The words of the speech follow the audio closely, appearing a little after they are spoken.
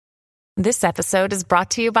This episode is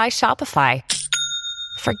brought to you by Shopify.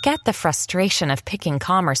 Forget the frustration of picking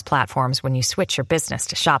commerce platforms when you switch your business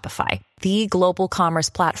to Shopify, the global commerce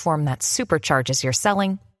platform that supercharges your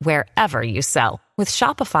selling wherever you sell. With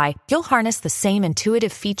Shopify, you'll harness the same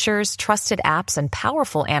intuitive features, trusted apps, and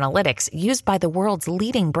powerful analytics used by the world's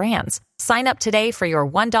leading brands. Sign up today for your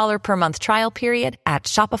 $1 per month trial period at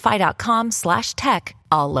shopify.com/tech,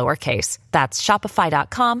 all lowercase. That's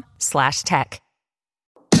shopify.com/tech.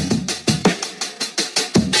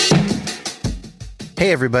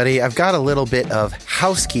 Hey everybody, I've got a little bit of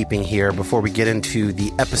housekeeping here before we get into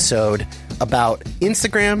the episode about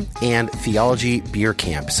Instagram and Theology Beer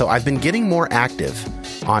Camp. So I've been getting more active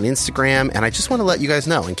on Instagram, and I just want to let you guys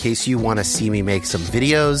know, in case you want to see me make some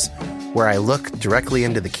videos where I look directly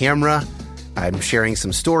into the camera. I'm sharing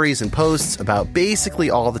some stories and posts about basically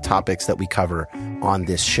all the topics that we cover on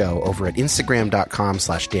this show over at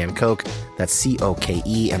Instagram.com/Dan Koch. That's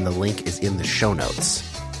COKE, and the link is in the show notes.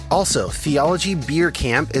 Also, Theology Beer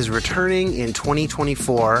Camp is returning in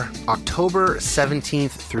 2024, October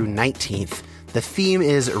 17th through 19th. The theme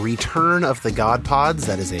is Return of the God Pods.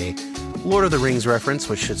 That is a Lord of the Rings reference,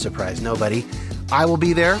 which should surprise nobody. I will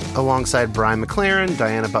be there alongside Brian McLaren,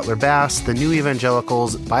 Diana Butler-Bass, the New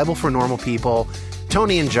Evangelicals, Bible for Normal People,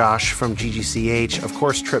 Tony and Josh from GGCH, of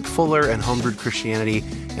course Trip Fuller and Homebrewed Christianity,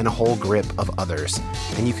 and a whole grip of others.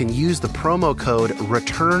 And you can use the promo code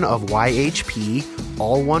Return of YHP,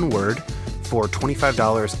 all one word, for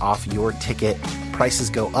 $25 off your ticket. Prices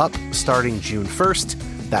go up starting June 1st.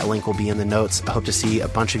 That link will be in the notes. I hope to see a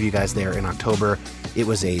bunch of you guys there in October. It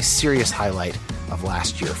was a serious highlight of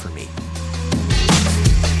last year for me.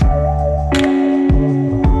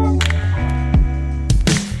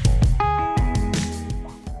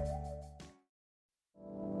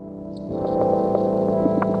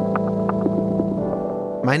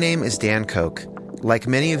 My name is Dan Koch. Like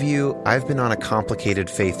many of you, I've been on a complicated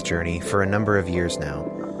faith journey for a number of years now.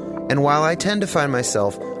 And while I tend to find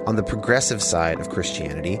myself on the progressive side of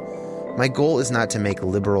Christianity, my goal is not to make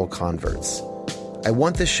liberal converts. I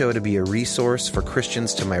want this show to be a resource for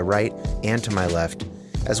Christians to my right and to my left,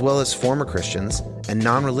 as well as former Christians and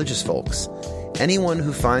non-religious folks, anyone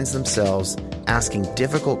who finds themselves asking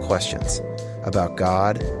difficult questions about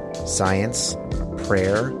God, science,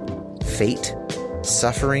 prayer, fate,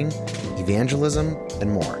 suffering, evangelism,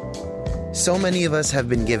 and more. So many of us have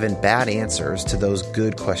been given bad answers to those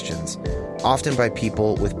good questions, often by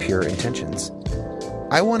people with pure intentions.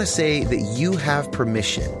 I want to say that you have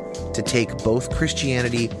permission to take both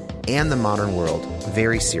Christianity and the modern world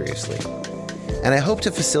very seriously. And I hope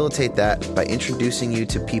to facilitate that by introducing you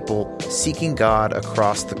to people seeking God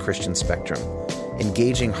across the Christian spectrum,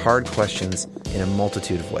 engaging hard questions in a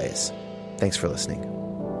multitude of ways. Thanks for listening.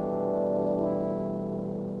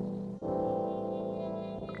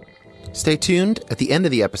 Stay tuned at the end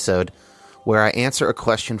of the episode where I answer a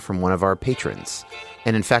question from one of our patrons.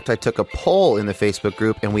 And in fact, I took a poll in the Facebook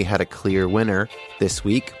group and we had a clear winner this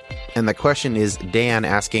week. And the question is Dan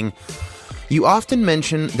asking, you often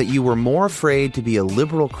mention that you were more afraid to be a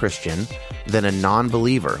liberal Christian than a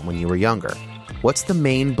non-believer when you were younger. What's the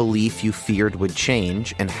main belief you feared would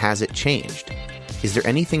change, and has it changed? Is there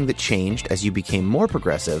anything that changed as you became more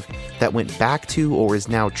progressive that went back to or is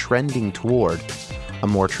now trending toward a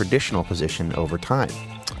more traditional position over time?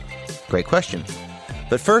 Great question.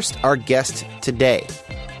 But first, our guest today.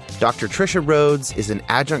 Dr. Tricia Rhodes is an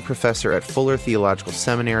adjunct professor at Fuller Theological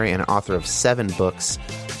Seminary and author of 7 books,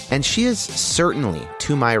 and she is certainly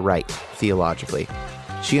to my right theologically.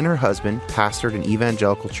 She and her husband pastored an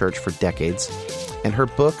evangelical church for decades, and her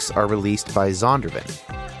books are released by Zondervan,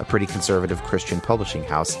 a pretty conservative Christian publishing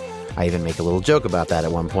house. I even make a little joke about that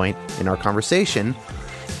at one point in our conversation.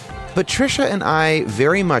 But Tricia and I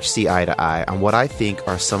very much see eye to eye on what I think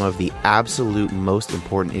are some of the absolute most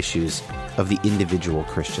important issues of the individual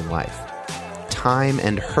Christian life. Time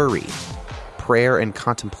and hurry, prayer and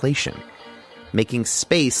contemplation, making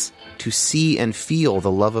space to see and feel the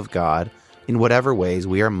love of God in whatever ways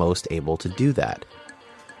we are most able to do that.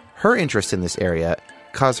 Her interest in this area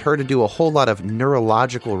caused her to do a whole lot of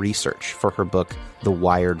neurological research for her book, The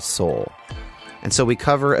Wired Soul. And so we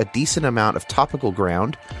cover a decent amount of topical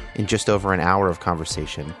ground in just over an hour of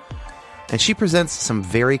conversation. And she presents some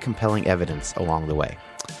very compelling evidence along the way.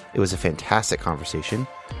 It was a fantastic conversation,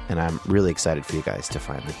 and I'm really excited for you guys to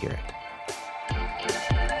finally hear it.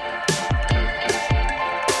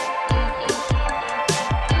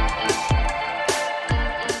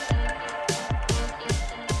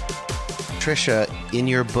 Tricia, in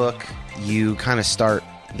your book, you kind of start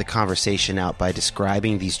the conversation out by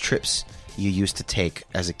describing these trips you used to take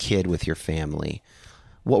as a kid with your family.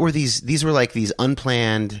 What were these? These were like these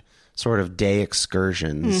unplanned sort of day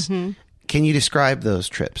excursions. Can you describe those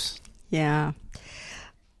trips? Yeah.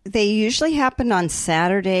 They usually happened on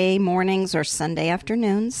Saturday mornings or Sunday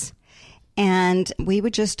afternoons. And we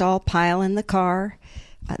would just all pile in the car.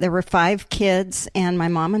 There were 5 kids and my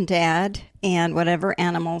mom and dad and whatever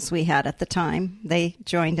animals we had at the time. They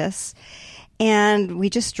joined us. And we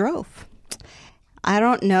just drove. I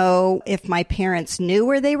don't know if my parents knew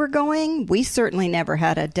where they were going. We certainly never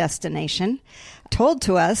had a destination told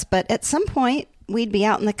to us. But at some point, we'd be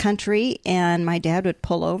out in the country and my dad would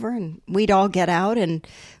pull over and we'd all get out and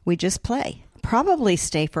we'd just play. Probably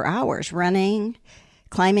stay for hours running,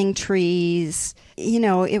 climbing trees. You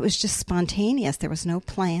know, it was just spontaneous. There was no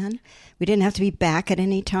plan. We didn't have to be back at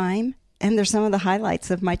any time. And they're some of the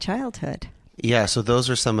highlights of my childhood. Yeah, so those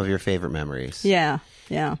are some of your favorite memories. Yeah.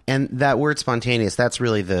 And that word spontaneous, that's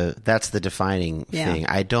really the defining thing.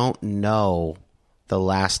 I don't know the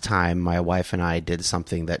last time my wife and I did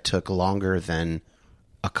something that took longer than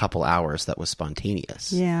a couple hours that was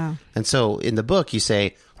spontaneous. Yeah. And so in the book, you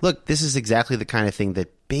say, look, this is exactly the kind of thing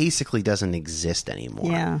that basically doesn't exist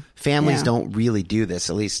anymore. Yeah. Families don't really do this,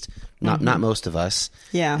 at least not most of us.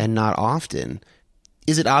 Yeah. And not often.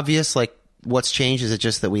 Is it obvious, like, what's changed? Is it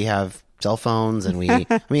just that we have cell phones and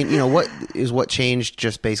I mean, you know, what changed,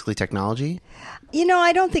 just basically technology? You know,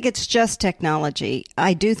 I don't think it's just technology.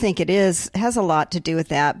 I do think it has a lot to do with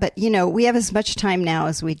that. But, you know, we have as much time now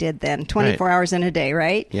as we did then, 24 hours in a day,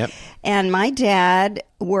 right? Yep. And my dad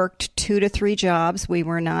worked 2 to 3 jobs. We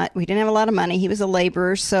didn't have a lot of money. He was a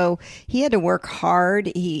laborer, so he had to work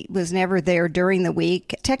hard. He was never there during the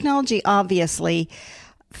week. Technology, obviously,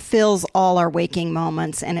 fills all our waking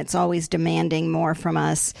moments, and it's always demanding more from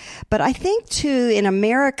us. But I think, too, in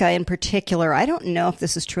America in particular, I don't know if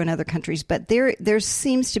this is true in other countries, but there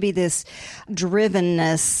seems to be this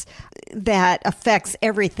drivenness that affects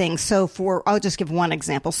everything. So I'll just give one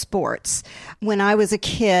example, sports. When I was a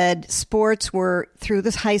kid, sports were through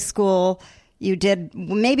this high school. You did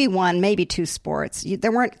maybe 1, maybe 2 sports.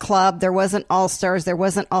 There weren't club, there wasn't all-stars, there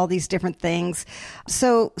wasn't all these different things.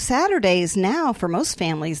 So Saturdays now, for most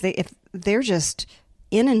families, they're just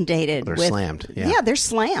inundated. They're slammed. Yeah, they're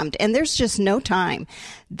slammed, and there's just no time.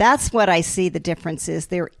 That's what I see the difference is.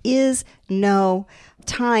 There is no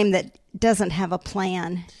time that doesn't have a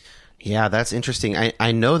plan. Yeah, that's interesting.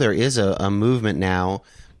 I know there is a movement now,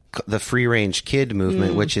 the free-range kid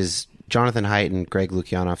movement, which is Jonathan Haidt and Greg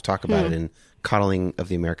Lukianoff talk about it in Coddling of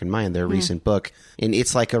the American Mind, their recent book. And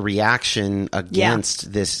it's like a reaction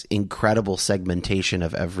against this incredible segmentation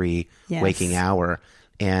of every waking hour.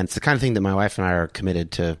 And it's the kind of thing that my wife and I are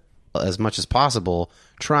committed to, as much as possible,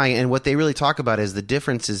 trying. And what they really talk about is the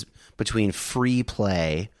differences between free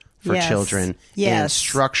play for children and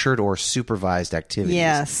structured or supervised activities.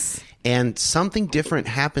 Yes. And something different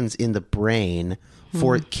happens in the brain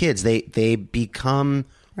for kids. They become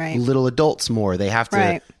little adults more. They have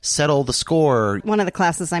to settle the score. One of the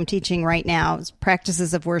classes I'm teaching right now is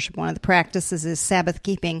practices of worship. One of the practices is Sabbath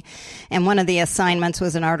keeping. And one of the assignments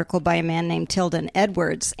was an article by a man named Tilden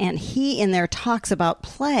Edwards. And he in there talks about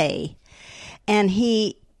play. And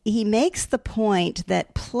he makes the point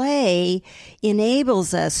that play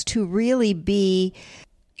enables us to really be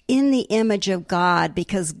in the image of God,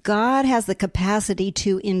 because God has the capacity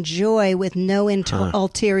to enjoy with no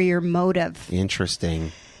ulterior motive.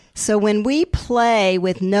 Interesting. So when we play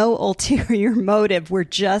with no ulterior motive, we're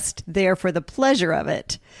just there for the pleasure of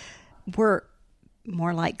it. We're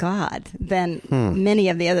more like God than many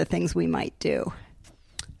of the other things we might do.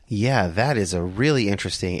 Yeah, that is a really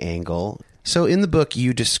interesting angle. So in the book,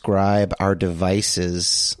 you describe our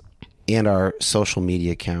devices and our social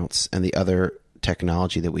media accounts and the other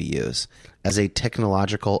technology that we use as a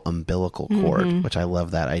technological umbilical cord, which I love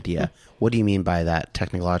that idea. What do you mean by that,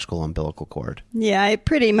 technological umbilical cord? Yeah, it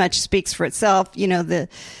pretty much speaks for itself. You know,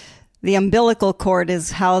 the umbilical cord is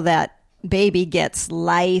how that baby gets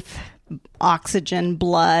life, oxygen,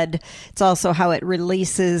 blood. It's also how it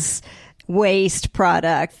releases waste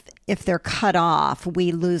product. If they're cut off,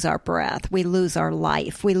 we lose our breath, we lose our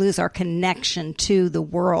life, we lose our connection to the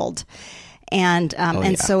world. And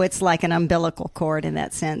so it's like an umbilical cord in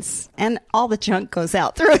that sense. And all the junk goes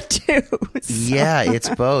out through it too. So. Yeah, it's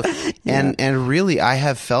both. And really, I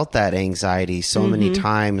have felt that anxiety so many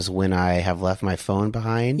times when I have left my phone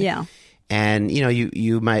behind. Yeah. And, you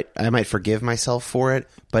know, I might forgive myself for it,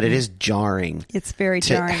 but it is jarring. It's very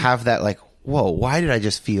jarring. To have that, like, whoa, why did I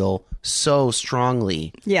just feel so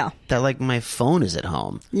strongly that, like, my phone is at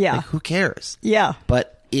home? Yeah. Like, who cares? Yeah.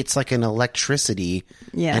 But it's like an electricity,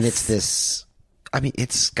 and it's this, I mean,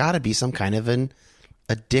 it's got to be some kind of an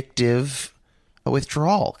addictive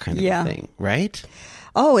withdrawal kind of a thing, right?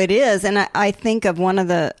 Oh, it is. And I think of one of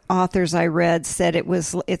the authors I read said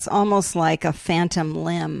it's almost like a phantom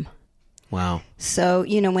limb. Wow. So,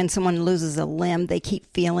 you know, when someone loses a limb, they keep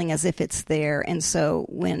feeling as if it's there. And so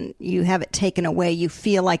when you have it taken away, you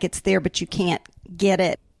feel like it's there, but you can't get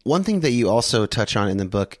it. One thing that you also touch on in the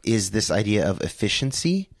book is this idea of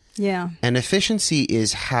efficiency. Yeah. And efficiency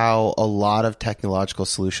is how a lot of technological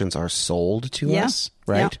solutions are sold to us,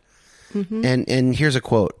 right? Yeah. Mm-hmm. And here's a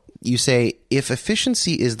quote. You say, if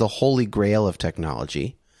efficiency is the holy grail of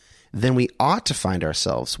technology, then we ought to find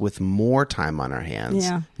ourselves with more time on our hands,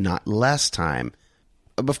 not less time.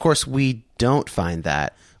 Of course, we don't find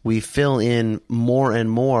that. We fill in more and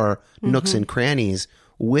more nooks and crannies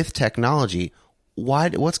with technology.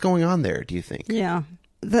 What's going on there, do you think? Yeah.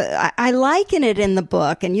 I liken it in the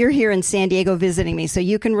book, and you're here in San Diego visiting me, so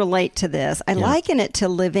you can relate to this. I liken it to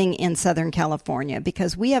living in Southern California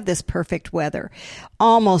because we have this perfect weather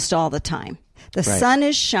almost all the time. The sun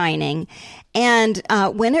is shining, and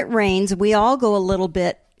when it rains, we all go a little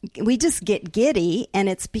bit, we just get giddy, and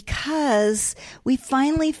it's because we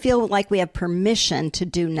finally feel like we have permission to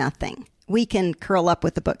do nothing. We can curl up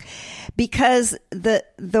with the book because the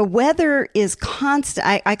weather is constant.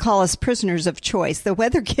 I call us prisoners of choice. The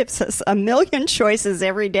weather gives us a million choices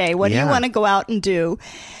every day. What do you want to go out and do?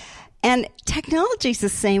 And technology is the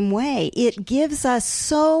same way. It gives us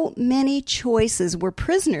so many choices. We're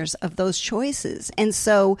prisoners of those choices. And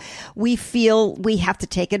so we feel we have to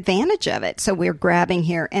take advantage of it. So we're grabbing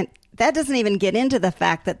here. And that doesn't even get into the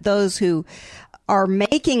fact that those who are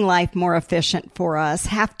making life more efficient for us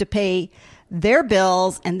have to pay their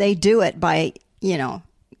bills, and they do it by, you know,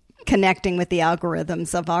 connecting with the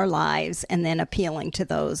algorithms of our lives and then appealing to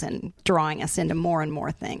those and drawing us into more and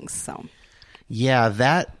more things. So, yeah,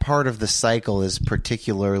 that part of the cycle is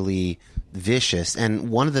particularly vicious. And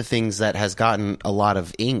one of the things that has gotten a lot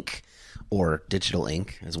of ink, or digital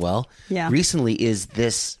ink as well, recently is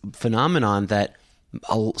this phenomenon that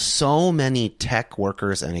so many tech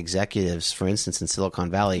workers and executives, for instance, in Silicon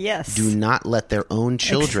Valley, do not let their own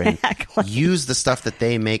children use the stuff that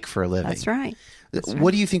they make for a living. That's right.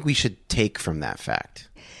 What do you think we should take from that fact?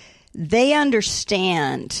 They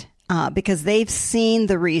understand because they've seen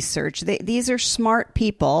the research. These are smart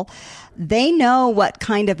people. They know what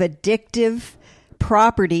kind of addictive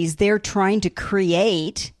properties they're trying to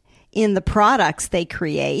create in the products they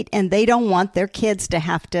create, and they don't want their kids to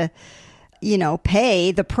have to, you know,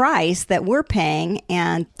 pay the price that we're paying.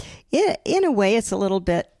 And in a way, it's a little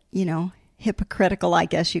bit, you know, hypocritical, I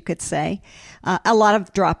guess you could say. A lot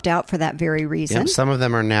have dropped out for that very reason. Yep, some of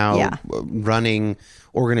them are now running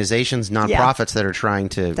organizations, nonprofits that are trying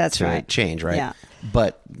to change, right? Yeah.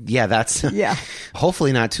 But that's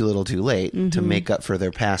hopefully not too little too late to make up for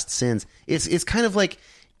their past sins. It's kind of like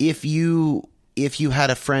if you had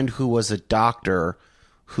a friend who was a doctor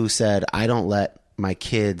who said, I don't let my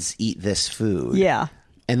kids eat this food. Yeah.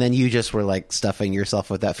 And then you just were like stuffing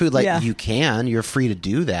yourself with that food. Like you're free to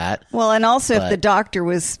do that. Well, and also if the doctor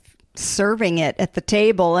was serving it at the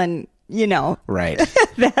table and, you know, right.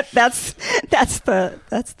 that's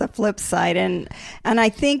the flip side. And I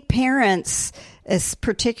think parents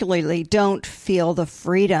particularly don't feel the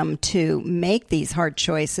freedom to make these hard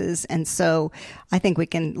choices. And so I think we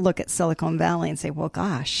can look at Silicon Valley and say, well,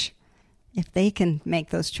 gosh, if they can make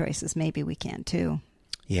those choices, maybe we can too.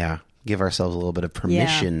 Yeah. Give ourselves a little bit of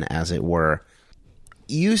permission, as it were.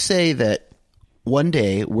 You say that one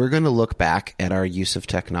day we're going to look back at our use of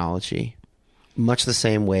technology much the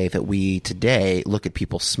same way that we today look at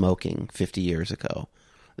people smoking 50 years ago.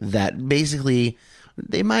 That basically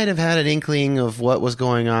they might have had an inkling of what was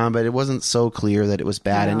going on, but it wasn't so clear that it was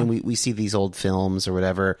bad. And we see these old films or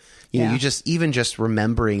whatever. You know, you just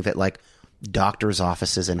remembering that, like, doctors'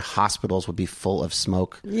 offices and hospitals would be full of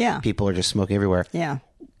smoke. Yeah. People are just smoking everywhere. Yeah.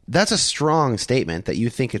 That's a strong statement that you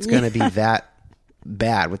think it's going to be that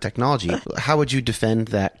bad with technology. How would you defend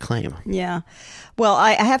that claim? Yeah. Well,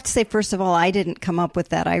 I have to say, first of all, I didn't come up with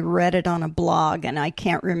that. I read it on a blog, and I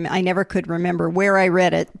never could remember where I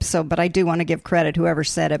read it. So, but I do want to give credit whoever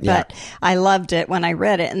said it. But I loved it when I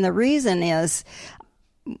read it. And the reason is,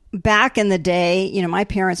 back in the day, you know, my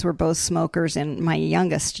parents were both smokers in my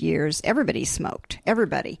youngest years. Everybody smoked.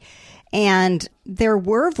 Everybody. And there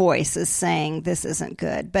were voices saying this isn't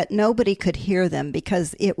good, but nobody could hear them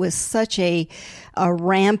because it was such a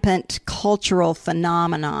rampant cultural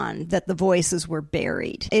phenomenon that the voices were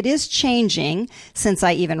buried. It is changing since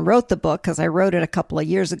I even wrote the book, because I wrote it a couple of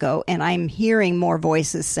years ago, and I'm hearing more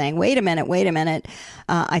voices saying, wait a minute.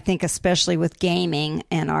 I think especially with gaming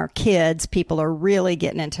and our kids, people are really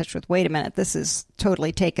getting in touch with, wait a minute, this is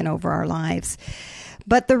totally taken over our lives.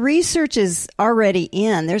 But the research is already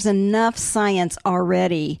in. There's enough science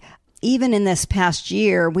already. Even in this past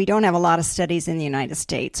year, we don't have a lot of studies in the United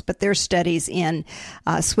States, but there's studies in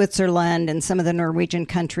Switzerland and some of the Norwegian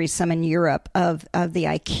countries, some in Europe, of the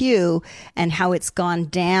IQ and how it's gone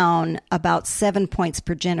down about 7 points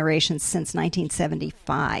per generation since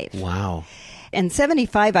 1975. Wow. And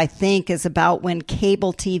 75, I think, is about when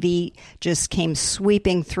cable TV just came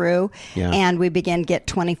sweeping through, and we began to get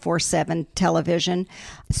 24/7 television.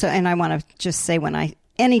 So, and I want to just say,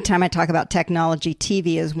 anytime I talk about technology,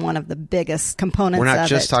 TV is one of the biggest components of it. We're not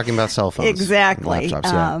just talking about cell phones. Exactly.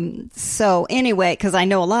 Laptops, So anyway, because I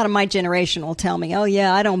know a lot of my generation will tell me, oh,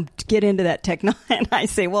 yeah, I don't get into that technology. And I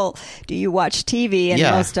say, well, do you watch TV? And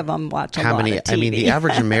most of them watch a lot of TV. I mean, the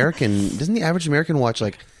average American, doesn't the average American watch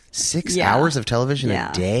like 6 hours of television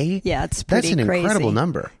a day? Yeah, it's pretty crazy. That's an incredible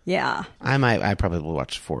number. Yeah. I probably will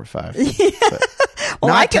watch 4 or 5.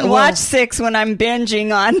 Well, I can watch 6 when I'm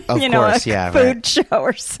binging on, a food show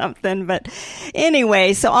or something. But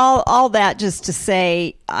anyway, so all that just to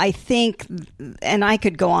say, I think, and I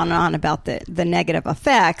could go on and on about the negative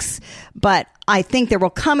effects, but I think there will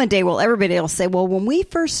come a day where everybody will say, well, when we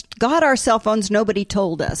first got our cell phones, nobody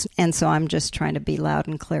told us. And so I'm just trying to be loud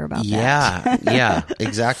and clear about that. Yeah,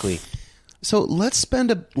 exactly. So let's spend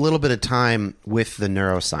a little bit of time with the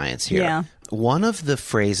neuroscience here. Yeah. One of the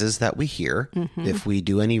phrases that we hear, if we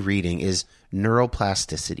do any reading, is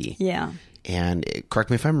neuroplasticity. Yeah. And correct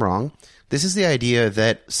me if I'm wrong, this is the idea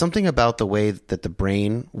that something about the way that the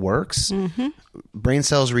brain works, brain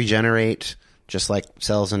cells regenerate just like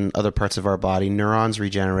cells in other parts of our body. Neurons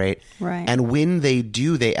regenerate. Right. And when they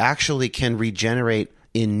do, they actually can regenerate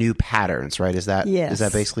in new patterns, right? Is that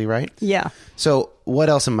basically right? Yeah. So what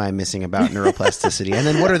else am I missing about neuroplasticity? And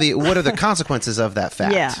then what are the consequences of that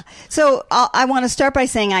fact? Yeah. So I want to start by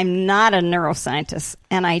saying I'm not a neuroscientist,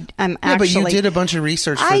 and I'm actually. But you did a bunch of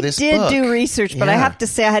research for this book. I did do research, but I have to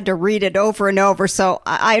say I had to read it over and over. So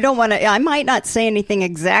I don't want to. I might not say anything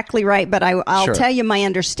exactly right, but I'll tell you my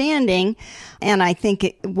understanding, and I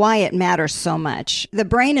think why it matters so much. The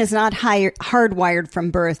brain is not hardwired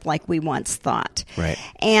from birth like we once thought. Right.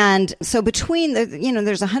 And so between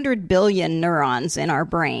there's 100 billion neurons in our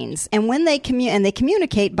brains, and when they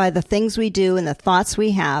communicate by the things we do and the thoughts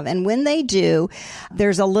we have, and when they do,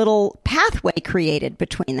 there's a little pathway created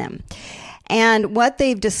between them. And what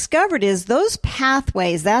they've discovered is those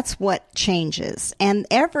pathways, that's what changes. And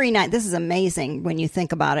every night, this is amazing when you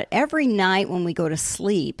think about it, every night when we go to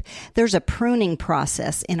sleep, there's a pruning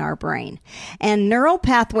process in our brain. And neural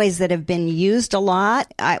pathways that have been used a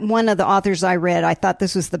lot, one of the authors I read, I thought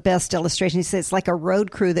this was the best illustration. He said it's like a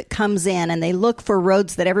road crew that comes in and they look for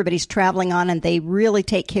roads that everybody's traveling on and they really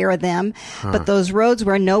take care of them. But those roads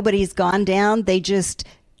where nobody's gone down, they just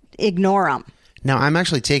ignore them. Now, I'm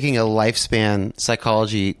actually taking a lifespan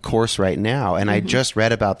psychology course right now, and I just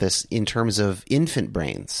read about this in terms of infant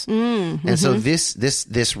brains. And so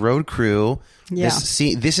this road crew, this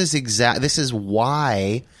is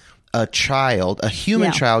why a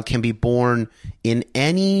human child can be born in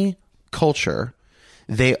any culture.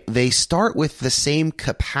 They start with the same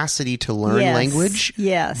capacity to learn language,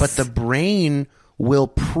 but the brain will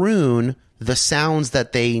prune the sounds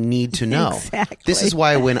that they need to know. Exactly. This is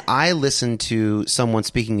why when I listen to someone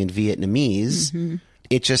speaking in Vietnamese,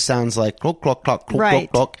 it just sounds like clock, clock, clock, clock,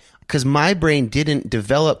 right. clock, because my brain didn't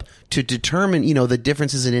develop to determine, the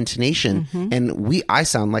differences in intonation, and I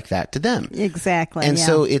sound like that to them. Exactly. And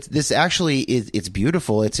so it's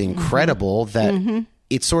beautiful. It's incredible that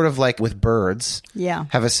it's sort of like with birds. Yeah.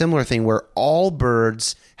 Have a similar thing where all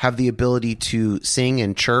birds have the ability to sing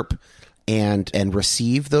and chirp and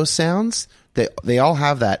receive those sounds. They all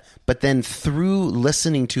have that. But then through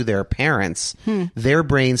listening to their parents, their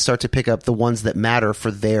brains start to pick up the ones that matter for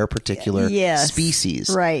their particular species.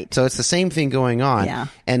 Right. So it's the same thing going on. Yeah.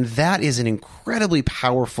 And that is an incredibly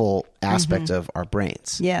powerful aspect of our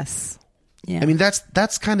brains. Yes. Yeah. I mean,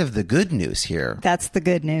 that's kind of the good news here. That's the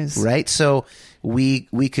good news. Right? So we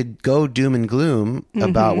could go doom and gloom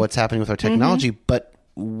about what's happening with our technology, but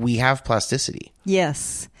we have plasticity.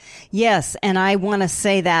 Yes. Yes. And I want to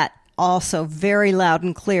say that also very loud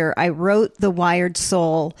and clear. I wrote The Wired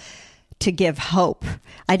Soul to give hope.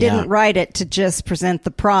 I didn't write it to just present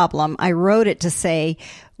the problem. I wrote it to say,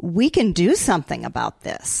 we can do something about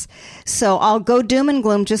this. So I'll go doom and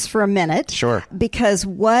gloom just for a minute. Sure. Because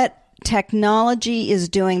what technology is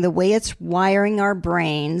doing, the way it's wiring our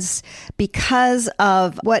brains, because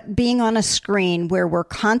of what being on a screen where we're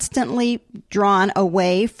constantly drawn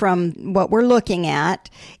away from what we're looking at,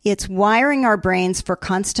 it's wiring our brains for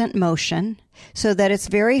constant motion. So that it's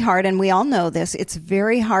very hard, and we all know this, it's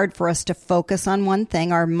very hard for us to focus on one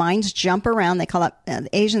thing. Our minds jump around. They call it, the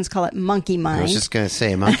Asians call it monkey mind. I was just going to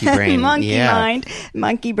say monkey brain.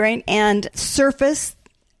 Monkey brain, and surface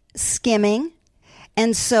skimming.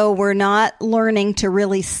 And so we're not learning to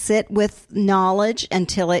really sit with knowledge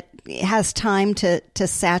until it has time to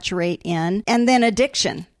saturate in. And then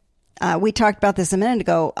addiction. We talked about this a minute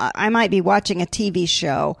ago. I might be watching a TV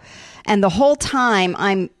show, and the whole time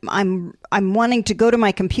I'm wanting to go to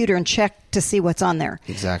my computer and check to see what's on there.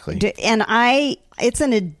 Exactly. And it's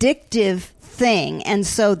an addictive thing. And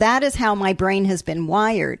so that is how my brain has been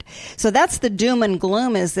wired. So that's the doom and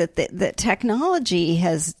gloom, is that the technology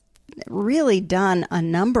has really done a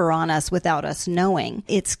number on us without us knowing.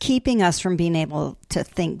 It's keeping us from being able to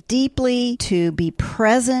think deeply, to be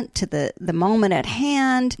present to the moment at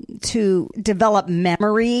hand, to develop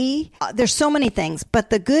memory. There's so many things,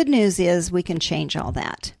 but the good news is we can change all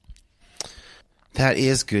that. That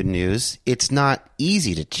is good news. It's not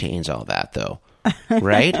easy to change all that, though.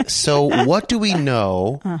 Right? So what do we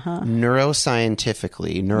know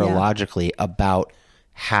neuroscientifically, neurologically about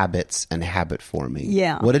habits and habit forming?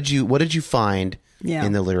 Yeah. What did you find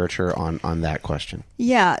in the literature on that question?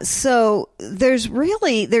 Yeah. So there's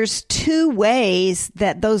two ways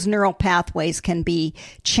that those neural pathways can be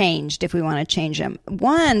changed if we want to change them.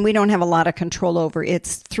 One, we don't have a lot of control over.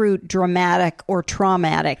 It's through dramatic or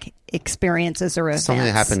traumatic experiences or events. Something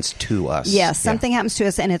that happens to us. Yes, something happens to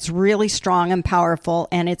us, and it's really strong and powerful,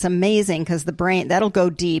 and it's amazing because the brain, that'll go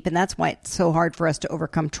deep, and that's why it's so hard for us to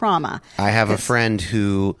overcome trauma. I have a friend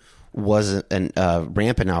who was a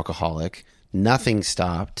rampant alcoholic. Nothing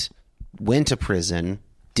stopped. Went to prison.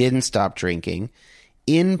 Didn't stop drinking.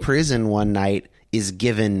 In prison one night is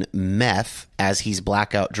given meth as he's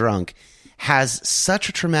blackout drunk. Has such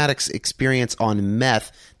a traumatic experience on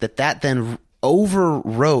meth that then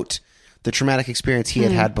overwrote the traumatic experience he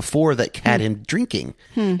had had before that had him drinking.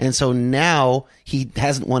 And so now he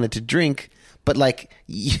hasn't wanted to drink, but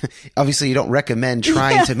obviously you don't recommend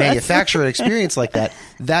trying to manufacture an experience like that.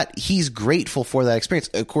 That he's grateful for that experience.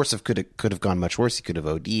 Of course, it could have gone much worse. He could have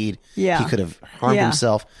OD'd. Yeah. He could have harmed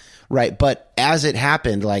himself. Right. But as it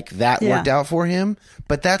happened, that worked out for him.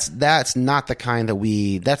 But that's not the kind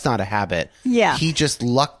that's not a habit. Yeah. He just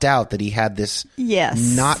lucked out that he had this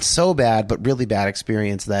not so bad, but really bad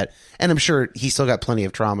experience and I'm sure he still got plenty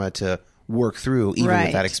of trauma to work through even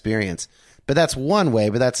with that experience. But that's one way,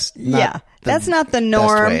 but that's not that's not the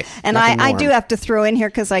norm. And I do have to throw in here,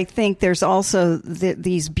 because I think there's also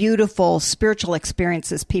these beautiful spiritual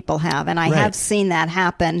experiences people have. And I have seen that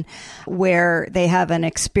happen where they have an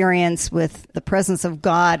experience with the presence of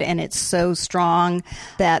God, and it's so strong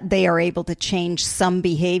that they are able to change some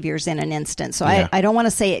behaviors in an instant. So I don't want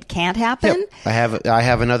to say it can't happen. Yep. I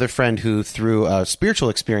have another friend who, through a spiritual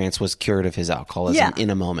experience, was cured of his alcoholism in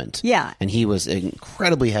a moment. Yeah. And he was an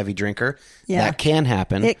incredibly heavy drinker. Yeah. That can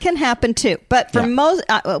happen. It can happen too. But for most,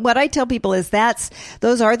 what I tell people is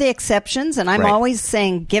those are the exceptions. And I'm always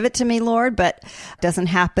saying, give it to me, Lord, but it doesn't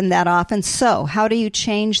happen that often. So how do you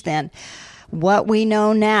change then? What we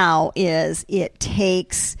know now is it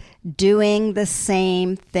takes doing the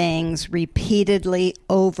same things repeatedly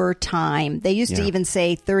over time. They used to even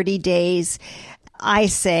say 30 days. I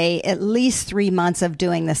say at least 3 months of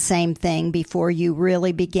doing the same thing before you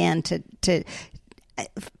really begin to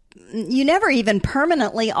you never even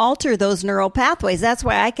permanently alter those neural pathways. That's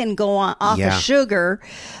why I can go off of sugar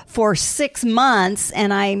for 6 months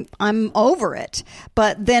and I'm over it.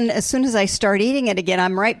 But then as soon as I start eating it again,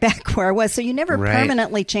 I'm right back where I was. So you never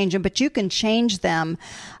permanently change them, but you can change them.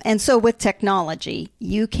 And so with technology,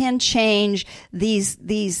 you can change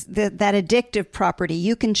that addictive property.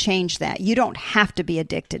 You can change that. You don't have to be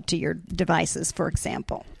addicted to your devices, for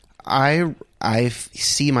example. I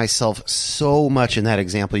see myself so much in that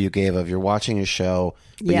example you gave of you're watching a show,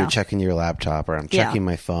 but you're checking your laptop, or I'm checking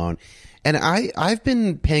my phone. And I've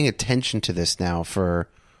been paying attention to this now for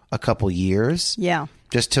a couple years. Yeah.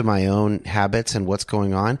 Just to my own habits and what's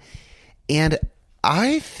going on. And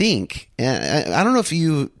I think, and I don't know if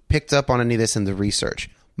you picked up on any of this in the research,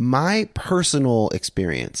 my personal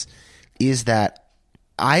experience is that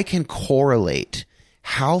I can correlate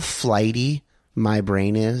how flighty my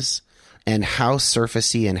brain is and how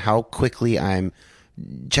surfacey and how quickly I'm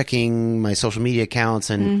checking my social media accounts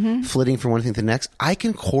and flitting from one thing to the next. I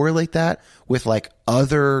can correlate that with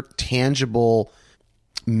other tangible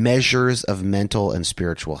measures of mental and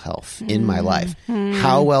spiritual health in my life.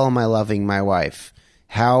 How well am I loving my wife?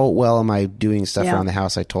 How well am I doing stuff around the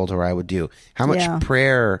house I told her I would do? How much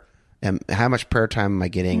prayer time am I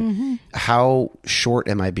getting? How short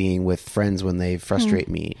am I being with friends when they frustrate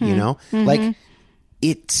me? You know, like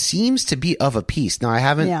it seems to be of a piece. Now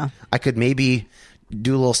I could maybe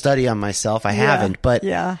do a little study on myself. I haven't, but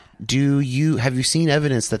have you seen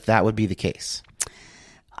evidence that would be the case?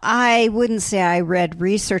 I wouldn't say I read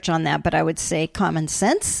research on that, but I would say common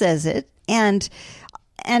sense says it. And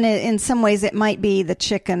in some ways it might be the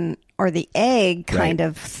chicken or the egg kind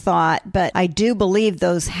of thought, but I do believe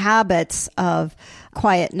those habits of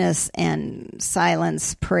quietness and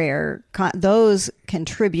silence, prayer, those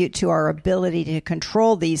contribute to our ability to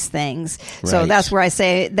control these things. So that's where I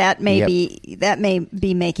say that may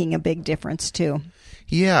be making a big difference too.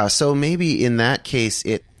 Yeah, so maybe in that case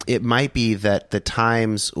it might be that the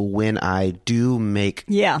times when I do make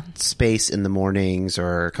space in the mornings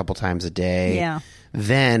or a couple times a day,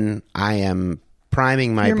 then I am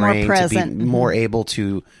priming my brain to be more able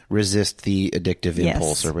to resist the addictive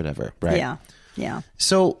impulse or whatever, right? Yeah, yeah.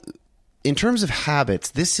 So in terms of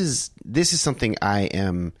habits, this is something I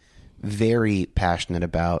am very passionate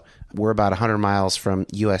about. We're about 100 miles from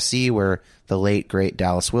USC, where the late, great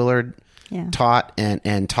Dallas Willard taught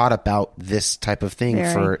and taught about this type of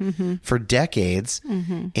thing for decades.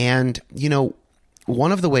 And, you know,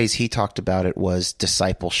 one of the ways he talked about it was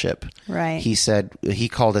discipleship. Right. He said, he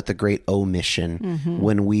called it the Great Omission.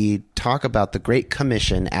 When we talk about the Great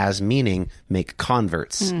Commission as meaning make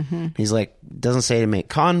converts. He's like, doesn't say to make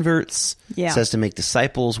converts, says to make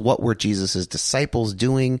disciples. What were Jesus's disciples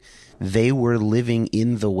doing? They were living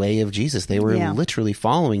in the way of Jesus. They were literally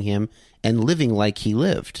following him and living like he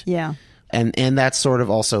lived. Yeah. And that's sort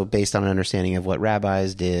of also based on an understanding of what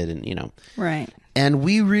rabbis did and, you know. Right. And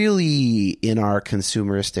we really, in our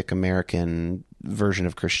consumeristic American version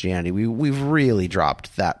of Christianity, we've really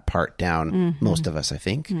dropped that part down. Most of us, I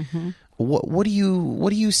think. What do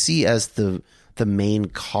you see as the main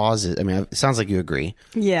causes? I mean, it sounds like you agree.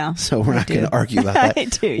 Yeah. So we're not going to argue about that. I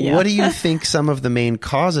do, yeah. What do you think some of the main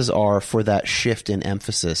causes are for that shift in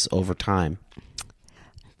emphasis over time?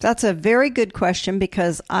 That's a very good question,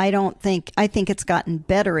 because I think it's gotten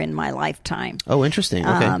better in my lifetime. Oh, interesting.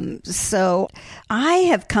 Okay. So I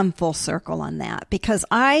have come full circle on that, because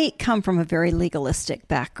I come from a very legalistic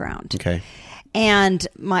background. Okay. And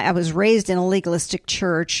I was raised in a legalistic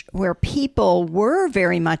church where people were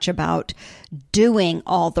very much about doing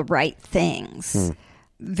all the right things,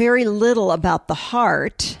 very little about the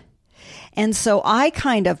heart. And so I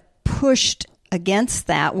kind of pushed against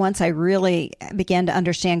that once I really began to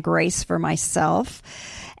understand grace for myself.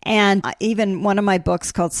 And even one of my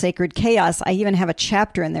books called Sacred Chaos, I even have a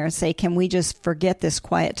chapter in there and say, can we just forget this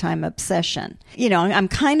quiet time obsession? You know, I'm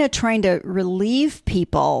kind of trying to relieve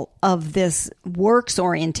people of this works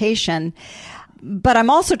orientation, but I'm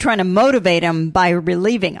also trying to motivate them by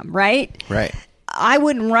relieving them, right? Right. I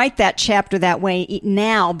wouldn't write that chapter that way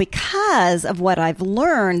now, because of what I've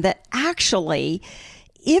learned, that actually,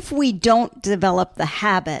 if we don't develop the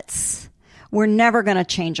habits, we're never going to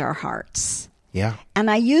change our hearts. Yeah.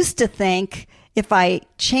 And I used to think if I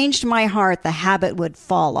changed my heart, the habit would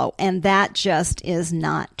follow. And that just is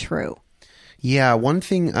not true. Yeah. One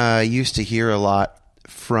thing I used to hear a lot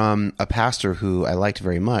from a pastor who I liked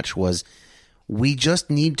very much was, we just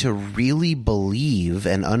need to really believe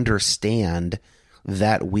and understand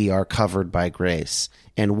that we are covered by grace.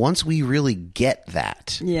 And once we really get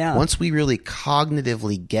that, once we really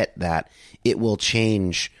cognitively get that, it will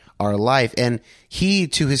change our life. And he,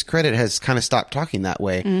 to his credit, has kind of stopped talking that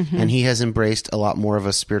way. And he has embraced a lot more of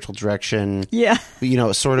a spiritual direction. Yeah. You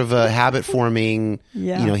know, sort of a habit forming.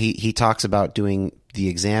 You know, he talks about doing the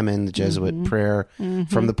Examen, the Jesuit prayer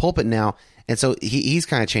from the pulpit now. And so he's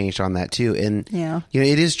kind of changed on that too. And, you know,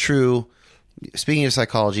 it is true. Speaking of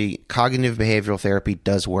psychology, cognitive behavioral therapy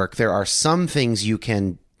does work. There are some things you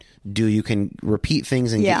can do. You can repeat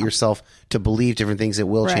things and get yourself to believe different things that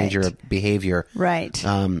will change your behavior. Right.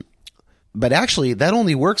 But actually, that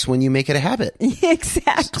only works when you make it a habit.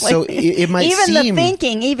 Exactly. So it might even seem... the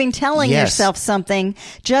thinking, even telling yourself something,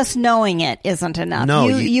 just knowing it isn't enough. No,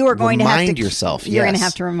 you are going to have to... remind yourself. You're going to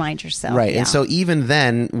have to remind yourself. Right. And so even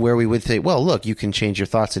then, where we would say, well, look, you can change your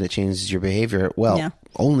thoughts and it changes your behavior. Well,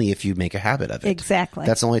 only if you make a habit of it. Exactly.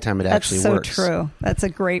 That's the only time it actually works. That's so true. That's a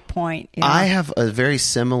great point. Yeah. I have a very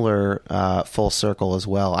similar full circle as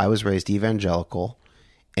well. I was raised evangelical.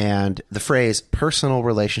 And the phrase personal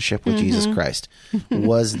relationship with Jesus Christ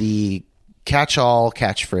was the catch-all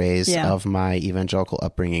catchphrase of my evangelical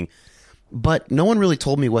upbringing. but no one really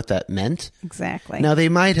told me what that meant. Exactly. Now, they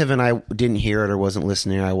might have, and I didn't hear it or wasn't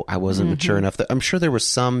listening. I wasn't mature enough. I'm sure there were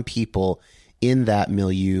some people in that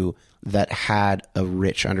milieu that had a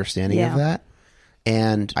rich understanding of that.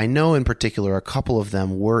 And I know in particular, a couple of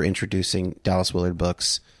them were introducing Dallas Willard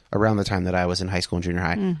books around the time that I was in high school and junior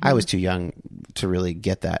high. I was too young to really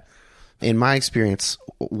get that. In my experience,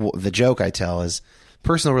 the joke I tell is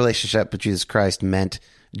personal relationship with Jesus Christ meant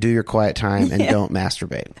do your quiet time and don't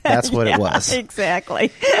masturbate. That's what it was.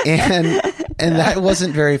 Exactly. And that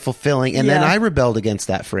wasn't very fulfilling. And then I rebelled against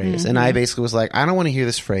that phrase. And I basically was like, I don't want to hear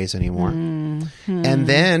this phrase anymore. And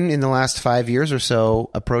then in the last 5 years or so,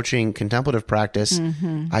 approaching contemplative practice,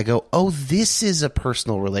 I go, oh, this is a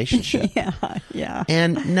personal relationship. Yeah.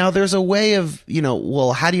 And now there's a way of,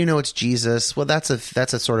 well, how do you know it's Jesus? Well, that's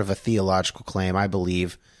a sort of a theological claim, I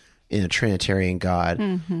believe, in a Trinitarian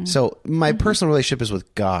God. So my personal relationship is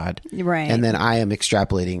with God. Right. And then I am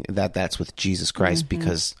extrapolating that's with Jesus Christ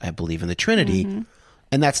because I believe in the Trinity.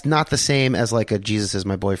 And that's not the same as like a Jesus is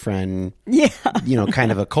my boyfriend,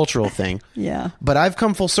 kind of a cultural thing. Yeah. But I've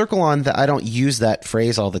come full circle on that. I don't use that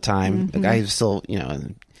phrase all the time. Like I still,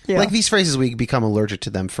 like these phrases, we become allergic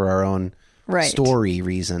to them for our own story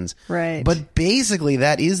reasons. Right. But basically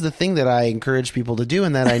that is the thing that I encourage people to do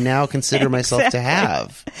and that I now consider myself to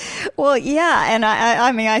have. Well, yeah. And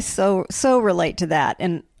I mean, I so relate to that.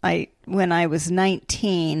 And when I was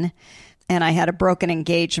 19 and I had a broken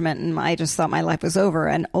engagement and I just thought my life was over,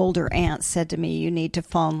 an older aunt said to me, you need to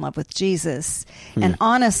fall in love with Jesus. And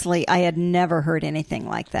honestly, I had never heard anything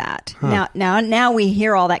like that. Now we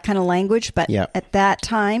hear all that kind of language, but at that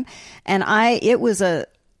time, and it was a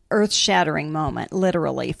earth-shattering moment,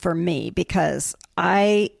 literally, for me, because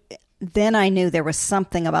I knew there was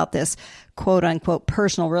something about this quote-unquote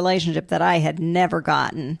personal relationship that I had never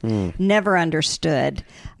gotten, never understood.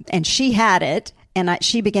 And she had it, and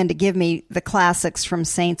she began to give me the classics from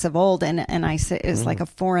saints of old, and I said it was like a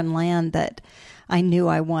foreign land that I knew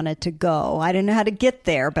I wanted to go. I didn't know how to get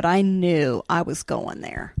there, but I knew I was going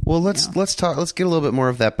there. Well, let's talk. Let's get a little bit more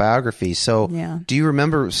of that biography. So, do you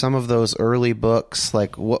remember some of those early books?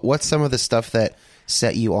 Like, what's some of the stuff that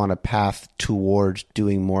set you on a path toward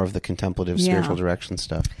doing more of the contemplative spiritual direction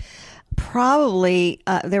stuff? Probably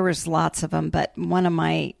there was lots of them, but one of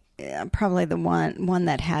my probably the one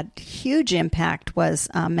that had huge impact was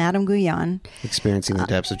Madame Guyon. Experiencing the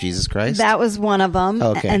Depths of Jesus Christ? That was one of them.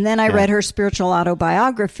 Okay. And then I read her spiritual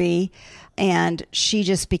autobiography, and she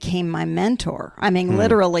just became my mentor. I mean,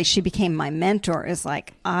 literally, she became my mentor. It's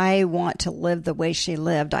like, I want to live the way she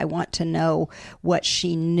lived. I want to know what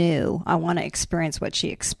she knew. I want to experience what she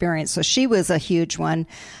experienced. So she was a huge one.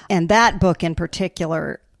 And that book in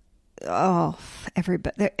particular,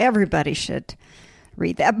 everybody should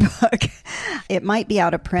read that book. It might be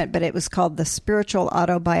out of print, but it was called The Spiritual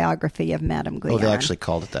Autobiography of Madame Guyon. Oh, they actually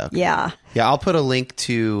called it that. Okay. Yeah. Yeah, I'll put a link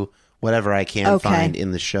to whatever I can find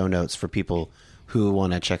in the show notes for people who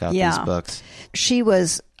want to check out these books. She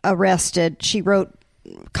was arrested. She wrote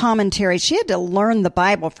commentaries. She had to learn the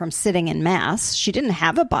Bible from sitting in Mass. She didn't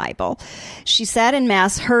have a Bible. She sat in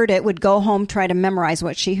Mass, heard it, would go home, try to memorize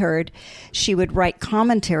what she heard. She would write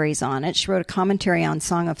commentaries on it. She wrote a commentary on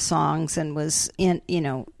Song of Songs and was in,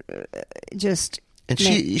 just... And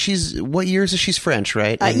she's what years is she's French,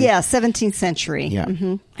 right? 17th century. Yeah.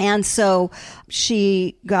 Mm-hmm. And so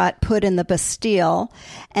she got put in the Bastille,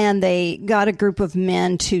 and they got a group of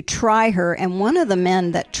men to try her. And one of the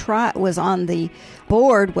men that was on the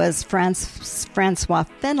board was Francois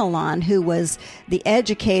Fenelon, who was the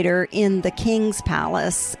educator in the king's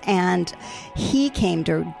palace. And he came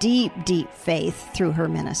to deep, deep faith through her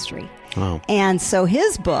ministry. Wow. And so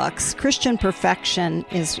his books, Christian Perfection,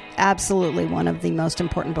 is absolutely one of the most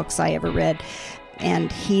important books I ever read.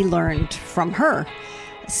 And he learned from her.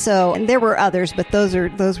 So, and there were others, but those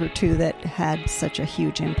were two that had such a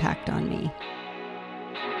huge impact on me.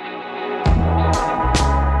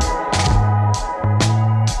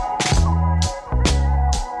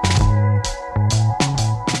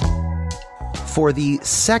 For the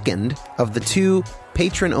second of the two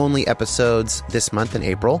patron-only episodes this month in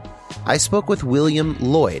April, I spoke with William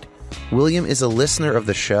Lloyd. William is a listener of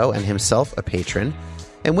the show and himself a patron.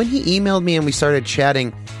 And when he emailed me and we started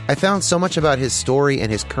chatting, I found so much about his story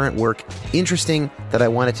and his current work interesting that I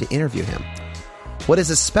wanted to interview him. What is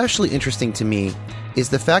especially interesting to me is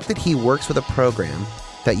the fact that he works with a program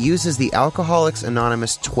that uses the Alcoholics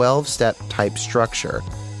Anonymous 12-step type structure,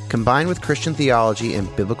 combined with Christian theology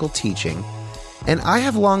and biblical teaching. And I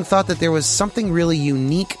have long thought that there was something really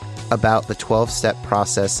unique about the 12-step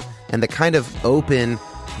process and the kind of open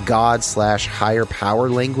God/higher power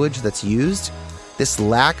language that's used. This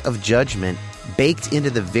lack of judgment baked into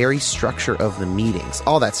the very structure of the meetings,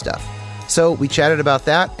 all that stuff. So we chatted about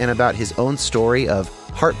that and about his own story of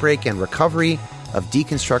heartbreak and recovery, of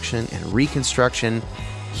deconstruction and reconstruction.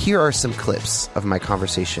 Here are some clips of my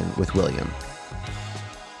conversation with William.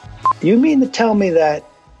 You mean to tell me that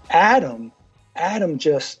Adam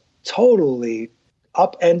just totally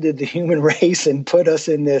upended the human race and put us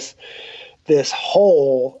in this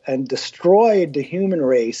hole and destroyed the human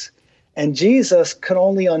race, and Jesus could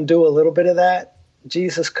only undo a little bit of that?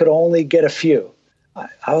 Jesus could only get a few.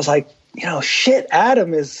 I was like, shit,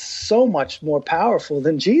 Adam is so much more powerful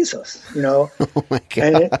than Jesus, Oh my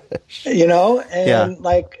God.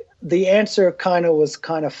 Like the answer was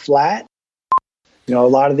kind of flat. A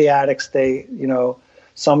lot of the addicts,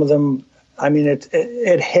 some of them, I mean,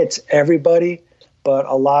 it hits everybody, but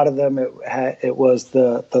a lot of them, it was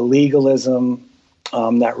the legalism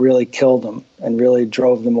that really killed them and really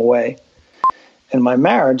drove them away. In my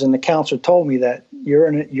marriage, and the counselor told me that you're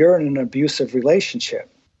in an abusive relationship.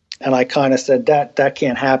 And I kind of said, that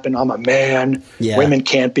can't happen. I'm a man. Yeah. Women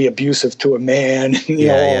can't be abusive to a man, all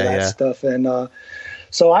that stuff. And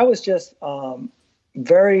so I was just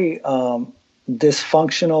very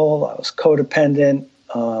dysfunctional. I was codependent.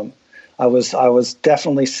 I was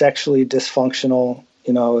definitely sexually dysfunctional,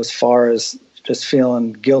 as far as just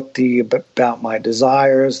feeling guilty about my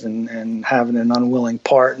desires and having an unwilling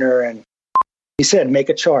partner. And he said, make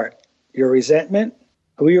a chart. Your resentment,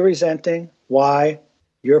 who you're resenting, why,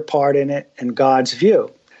 your part in it, and God's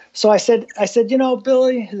view. So I said,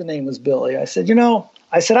 Billy, his name was Billy. I said,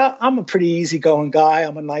 I'm a pretty easygoing guy.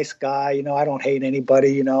 I'm a nice guy. I don't hate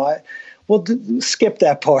anybody. Skip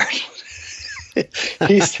that part.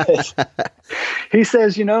 he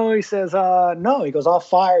says, no. He goes, I'll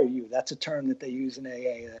fire you. That's a term that they use in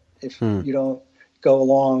AA. That if you don't go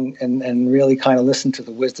along and really kind of listen to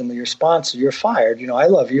the wisdom of your sponsor, you're fired. I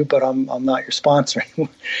love you, but I'm not your sponsor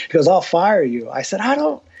anymore. He goes, I'll fire you. I said, I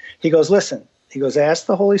don't. He goes, listen. He goes, ask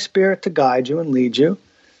the Holy Spirit to guide you and lead you,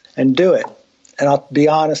 and do it. And I'll be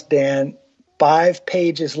honest, Dan, 5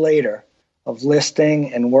 pages later of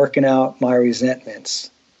listing and working out my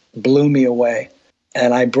resentments blew me away.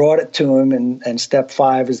 And I brought it to him, and step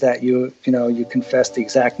 5 is that you confess the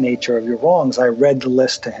exact nature of your wrongs. I read the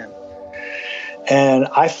list to him. And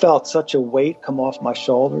I felt such a weight come off my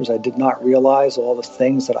shoulders. I did not realize all the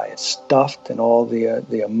things that I had stuffed and all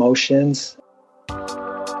the emotions.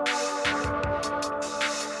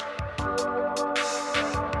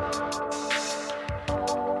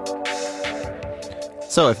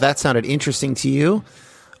 So if that sounded interesting to you,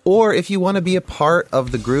 or if you want to be a part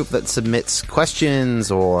of the group that submits questions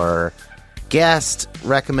or guest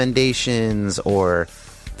recommendations or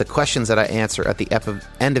the questions that I answer at the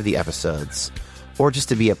end of the episodes, or just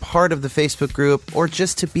to be a part of the Facebook group, or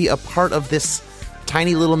just to be a part of this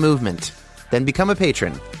tiny little movement, then become a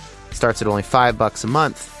patron. Starts at only $5 a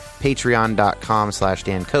month,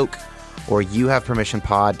 patreon.com/Dan Koch, or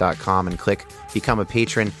youhavepermissionpod.com and click Become a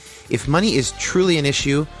Patron. If money is truly an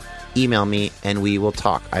issue, email me and we will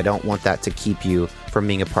talk. I don't want that to keep you from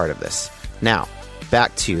being a part of this. Now,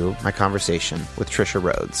 back to my conversation with Trisha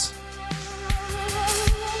Rhodes.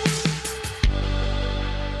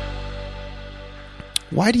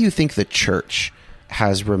 Why do you think the church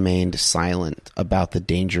has remained silent about the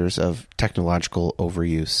dangers of technological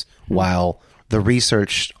overuse while the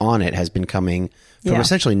research on it has been coming from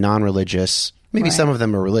essentially non-religious, maybe some of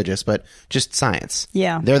them are religious, but just science?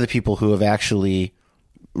 Yeah. They're the people who have actually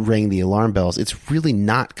rang the alarm bells. It's really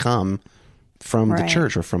not come from the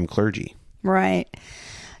church or from clergy. Right.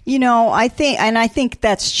 I think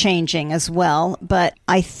that's changing as well, but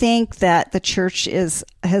I think that the church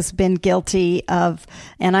has been guilty of,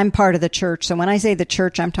 and I'm part of the church. So when I say the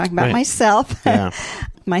church, I'm talking about myself. Yeah.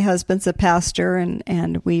 My husband's a pastor,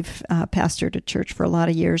 and we've pastored a church for a lot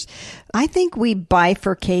of years. I think we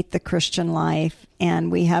bifurcate the Christian life,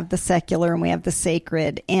 and we have the secular and we have the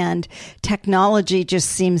sacred, and technology just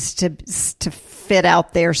seems to fit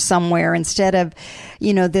out there somewhere instead of,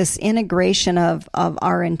 this integration of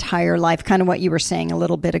our entire life. Kind of what you were saying a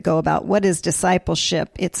little bit ago about what is discipleship.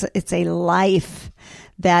 It's a life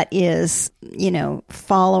that is,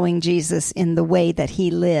 following Jesus in the way that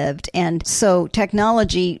he lived. And so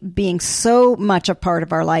technology being so much a part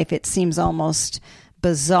of our life, it seems almost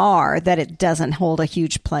bizarre that it doesn't hold a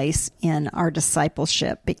huge place in our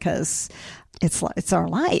discipleship because it's our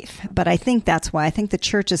life. But I think that's why I think the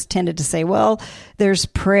church has tended to say, well, there's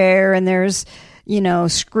prayer and there's,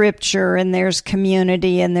 scripture and there's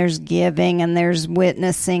community and there's giving and there's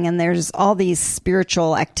witnessing and there's all these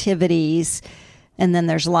spiritual activities. And then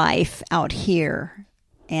there's life out here,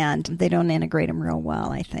 and they don't integrate them real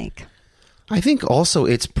well, I think. I think also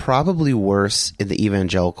it's probably worse in the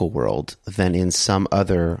evangelical world than in some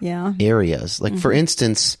other areas. Like, for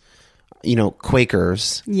instance,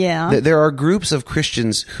 Quakers. Yeah. There are groups of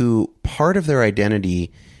Christians who part of their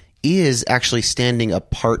identity is actually standing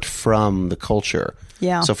apart from the culture.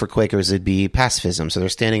 Yeah. So for Quakers, it'd be pacifism. So they're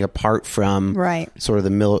standing apart from sort of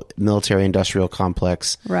the military-industrial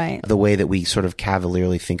complex, the way that we sort of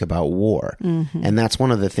cavalierly think about war. Mm-hmm. And that's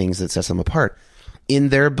one of the things that sets them apart. In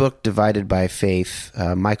their book, Divided by Faith,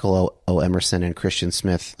 Michael O. Emerson and Christian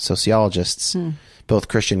Smith, sociologists, both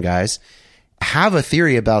Christian guys, have a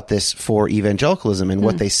theory about this for evangelicalism. And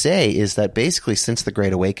what they say is that basically since the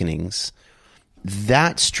Great Awakenings,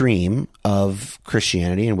 that stream of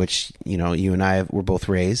Christianity in which, you and I were both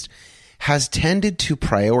raised has tended to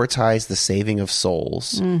prioritize the saving of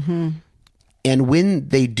souls. Mm-hmm. And when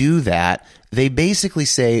they do that, they basically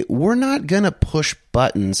say, we're not going to push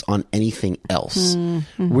buttons on anything else.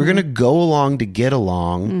 Mm-hmm. We're going to go along to get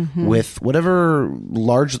along with whatever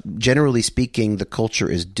generally speaking, the culture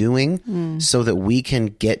is doing so that we can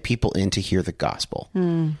get people in to hear the gospel.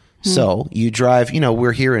 Mm-hmm. So you drive,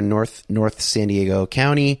 we're here in North San Diego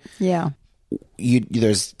County. Yeah.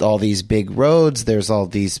 There's all these big roads. There's all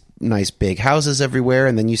these nice big houses everywhere.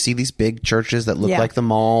 And then you see these big churches that look like the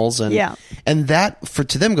malls. And that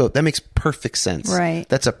to them that makes perfect sense. Right.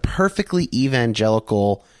 That's a perfectly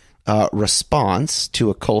evangelical response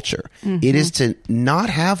to a culture. Mm-hmm. It is to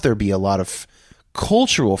not have there be a lot of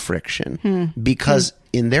cultural friction because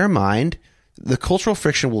in their mind, the cultural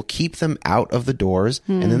friction will keep them out of the doors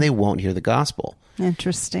and then they won't hear the gospel.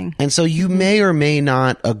 Interesting. And so you may or may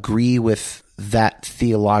not agree with that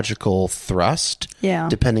theological thrust,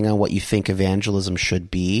 depending on what you think evangelism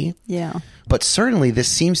should be. Yeah. But certainly this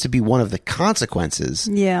seems to be one of the consequences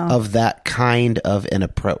of that kind of an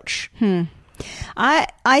approach.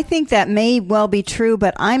 I think that may well be true,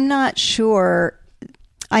 but I'm not sure.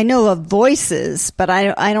 I know of voices, but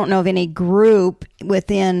I don't know of any group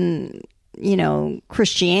within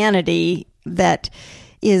Christianity that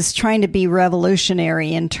is trying to be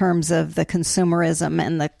revolutionary in terms of the consumerism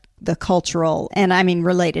and the cultural, and I mean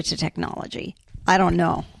related to technology. I don't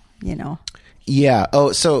know, Yeah.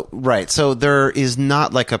 Oh, so right. So there is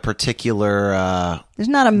not like a particular there's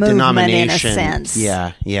not a movement in a sense.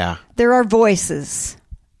 Yeah. Yeah. There are voices.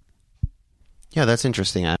 Yeah, that's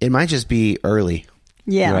interesting. It might just be early.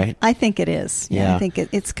 Yeah. Right? I think it is. Yeah. I think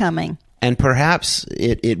it's coming. And perhaps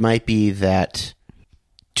it might be that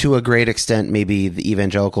to a great extent, maybe the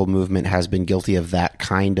evangelical movement has been guilty of that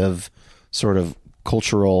kind of sort of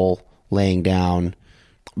cultural laying down,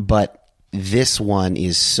 but this one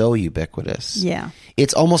is so ubiquitous. Yeah.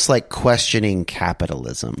 It's almost like questioning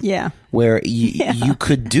capitalism. Yeah. Where you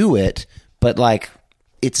could do it, but like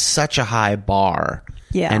it's such a high bar.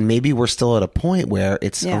 Yeah. And maybe we're still at a point where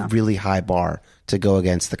it's a really high bar to go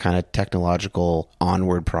against the kind of technological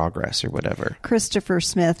onward progress or whatever. Christopher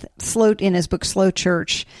Smith, in his book Slow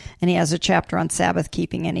Church, and he has a chapter on Sabbath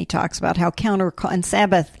keeping, and he talks about how and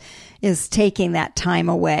Sabbath is taking that time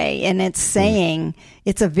away. And it's saying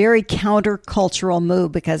it's a very countercultural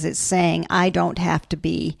move because it's saying I don't have to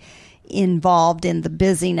be involved in the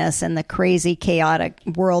busyness and the crazy, chaotic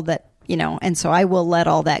world that, and so I will let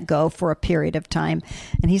all that go for a period of time.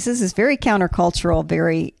 And he says it's very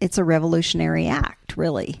countercultural, it's a revolutionary act,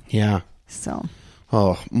 really. Yeah. So.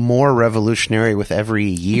 Oh, more revolutionary with every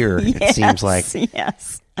year, it seems like.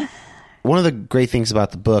 Yes. One of the great things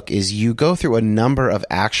about the book is you go through a number of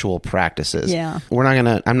actual practices. Yeah.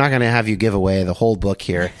 I'm not gonna have you give away the whole book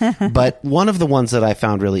here, but one of the ones that I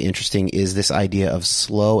found really interesting is this idea of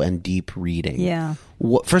slow and deep reading. Yeah.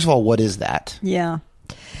 First of all, what is that? Yeah.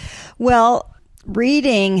 Well,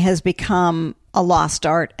 reading has become a lost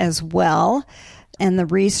art as well. And the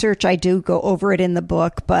research, I do go over it in the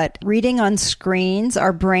book, but reading on screens,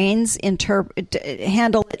 our brains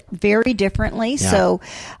handle it very differently. Yeah. So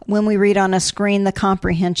when we read on a screen, the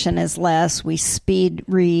comprehension is less. We speed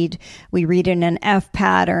read. We read in an F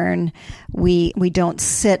pattern. We don't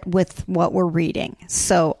sit with what we're reading.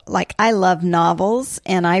 So like I love novels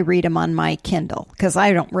and I read them on my Kindle because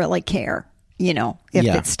I don't really care, if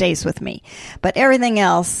it stays with me. But everything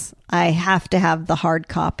else, I have to have the hard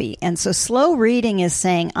copy. And so slow reading is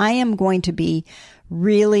saying I am going to be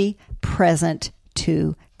really present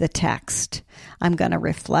to the text. I'm going to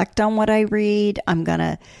reflect on what I read. I'm going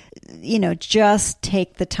to, just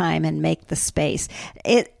take the time and make the space.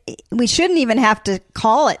 We shouldn't even have to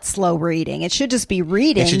call it slow reading. It should just be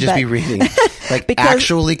reading. It should just be reading. Like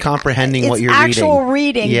actually comprehending what you're reading. It's actual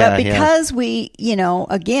reading. But because we,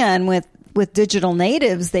 again, with with digital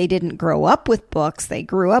natives, they didn't grow up with books. They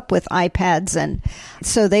grew up with iPads, and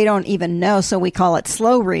so they don't even know. So we call it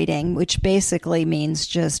slow reading, which basically means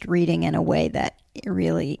just reading in a way that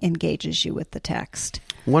really engages you with the text.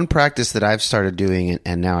 One practice that I've started doing,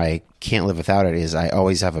 and now I can't live without it, is I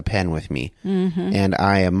always have a pen with me, and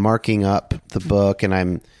I am marking up the book, and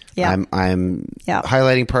I'm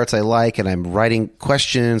highlighting parts I like, and I'm writing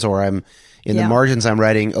questions, or I'm in the margins. I'm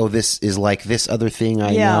writing, oh, this is like this other thing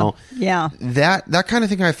I know. Yeah, that kind of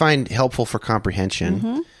thing I find helpful for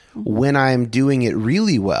comprehension. When I'm doing it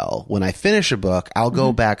really well, when I finish a book, I'll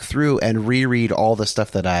go back through and reread all the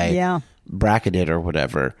stuff that I bracketed or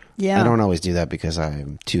whatever. I don't always do that because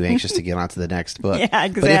I'm too anxious to get on to the next book. Yeah,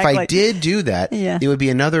 exactly. But if I did do that, it would be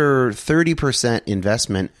another 30%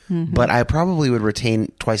 investment, but I probably would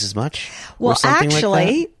retain twice as much. Well, or something actually,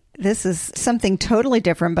 like that. This is something totally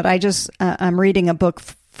different, but I just, I'm reading a book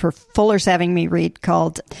for Fuller's having me read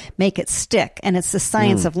called Make It Stick, and it's the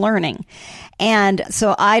science of learning. And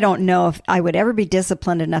so I don't know if I would ever be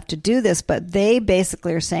disciplined enough to do this, but they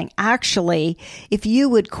basically are saying, actually, if you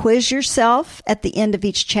would quiz yourself at the end of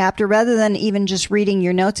each chapter, rather than even just reading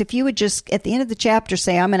your notes, if you would just at the end of the chapter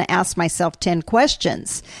say, I'm going to ask myself 10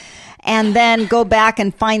 questions, and then go back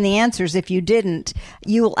and find the answers. If you didn't,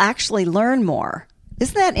 you will actually learn more.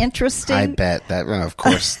 Isn't that interesting? I bet that, well, of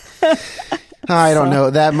course. I don't know.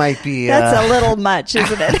 That might be... That's a little much,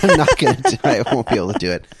 isn't it? I'm not going to do it. I won't be able to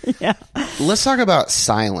do it. Yeah. Let's talk about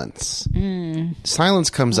silence. Silence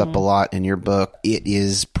comes up a lot in your book. It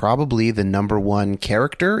is probably the number one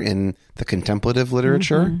character in the contemplative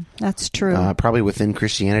literature. That's true. Probably within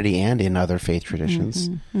Christianity and in other faith traditions.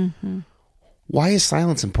 Why is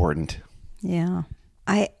silence important? Yeah.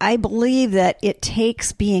 I believe that it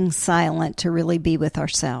takes being silent to really be with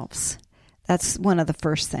ourselves. That's one of the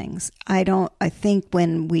first things. I think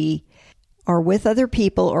when we are with other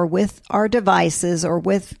people or with our devices or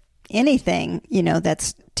with anything,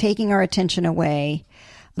 that's taking our attention away,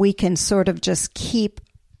 we can sort of just keep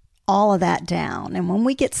all of that down. And when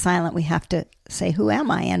we get silent, we have to say, who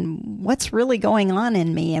am I and what's really going on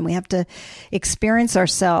in me? And we have to experience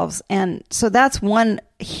ourselves. And so that's one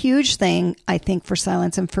huge thing, I think, for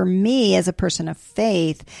silence. And for me, as a person of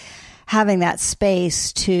faith, having that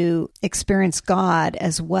space to experience God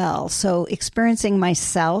as well. So experiencing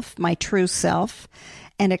myself, my true self,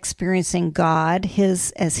 and experiencing God,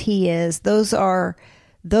 His as He is, those are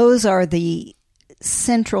the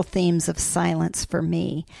central themes of silence for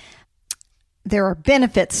me. There are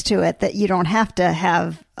benefits to it that you don't have to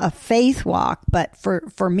have a faith walk, but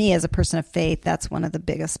for me as a person of faith, that's one of the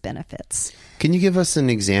biggest benefits. Can you give us an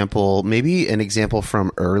example, maybe an example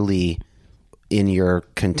from early in your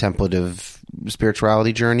contemplative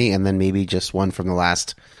spirituality journey, and then maybe just one from the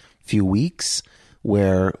last few weeks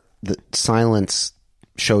where the silence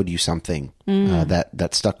showed you something that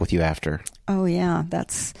stuck with you after? Oh, yeah.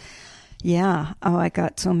 Oh, I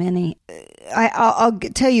got so many. I'll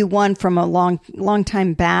tell you one from a long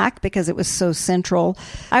time back because it was so central.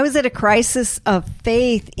 I was at a crisis of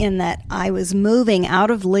faith in that I was moving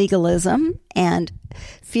out of legalism and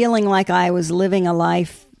feeling like I was living a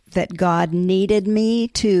life that God needed me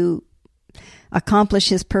to accomplish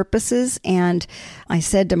His purposes. And I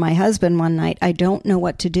said to my husband one night, I don't know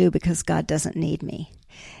what to do because God doesn't need me.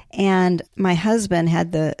 And my husband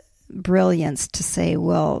had the brilliance to say,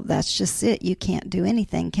 well, that's just it. You can't do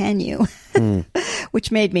anything, can you?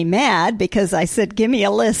 Which made me mad because I said, give me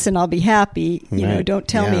a list and I'll be happy. Don't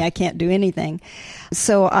tell me I can't do anything.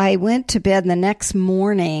 So I went to bed, and the next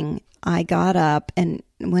morning I got up and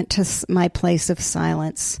went to my place of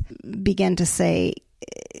silence, began to say,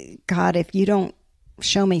 God, if you don't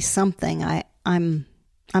show me something, I'm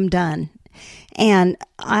done. And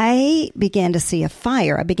I began to see a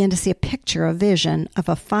fire. I began to see a picture, a vision of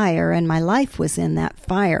a fire, and my life was in that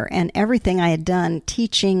fire. And everything I had done,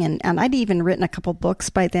 teaching, and I'd even written a couple books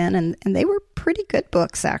by then, and they were pretty good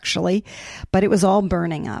books, actually, but it was all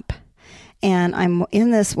burning up. And I'm in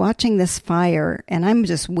this, watching this fire, and I'm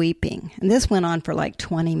just weeping. And this went on for like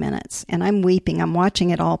 20 minutes, and I'm weeping. I'm watching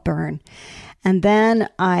it all burn. And then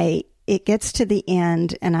it gets to the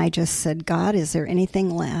end, and I just said, God, is there anything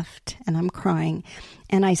left? And I'm crying.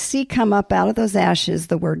 And I see come up out of those ashes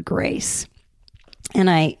the word grace. And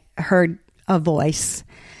I heard a voice,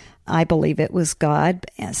 I believe it was God,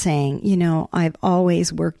 saying, I've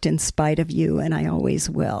always worked in spite of you, and I always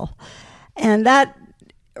will. And that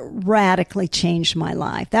radically changed my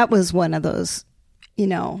life. That was one of those,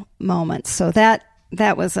 moments. So that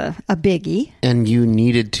was a biggie. And you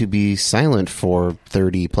needed to be silent for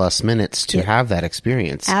 30 plus minutes to have that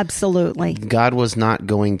experience. Absolutely. God was not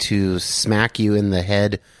going to smack you in the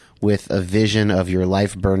head with a vision of your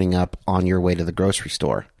life burning up on your way to the grocery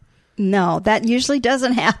store. No, that usually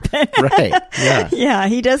doesn't happen. Right. Yeah. Yeah,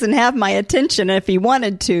 he doesn't have my attention if he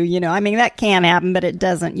wanted to, you know. I mean, that can happen, but it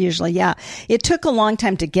doesn't usually. Yeah. It took a long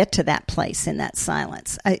time to get to that place in that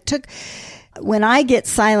silence. When I get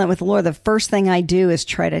silent with the Lord, the first thing I do is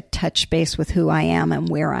try to touch base with who I am and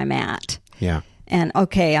where I'm at. Yeah. And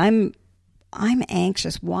okay, I'm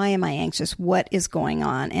anxious. Why am I anxious? What is going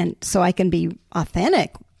on? And so I can be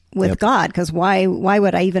authentic with God, because why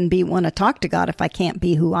would I even want to talk to God if I can't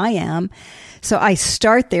be who I am? So I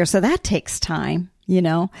start there. So that takes time, you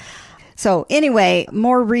know. So anyway,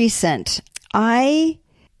 more recent, I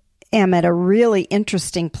am at a really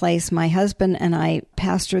interesting place. My husband and I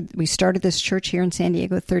we started this church here in San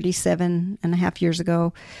Diego 37 and a half years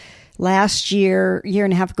ago. Last year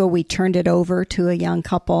and a half ago, we turned it over to a young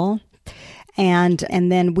couple. And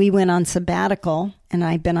then we went on sabbatical, and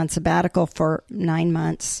I've been on sabbatical for 9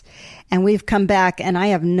 months. And we've come back, and I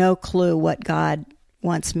have no clue what God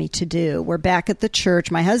wants me to do. We're back at the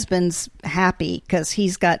church. My husband's happy because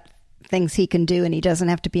he's got things he can do, and he doesn't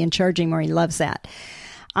have to be in charge anymore. He loves that.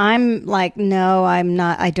 I'm like, no, I'm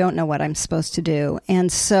not. I don't know what I'm supposed to do.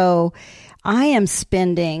 And so I am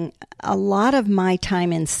spending a lot of my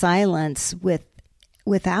time in silence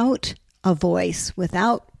without a voice,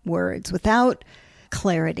 without words, without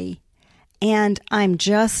clarity. And I'm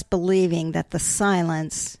just believing that the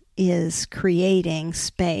silence is creating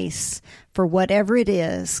space for whatever it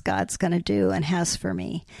is God's going to do and has for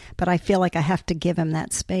me. But I feel like I have to give him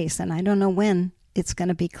that space, and I don't know when it's going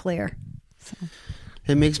to be clear. So.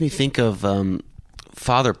 It makes me think of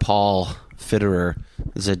Father Paul Fitterer,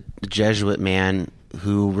 is a Jesuit man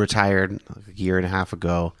who retired a year and a half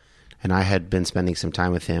ago, and I had been spending some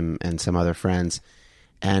time with him and some other friends.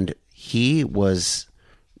 And he was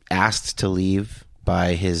asked to leave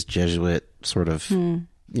by his Jesuit sort of,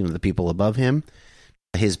 the people above him,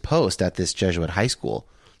 his post at this Jesuit high school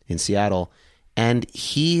in Seattle. And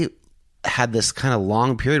he had this kind of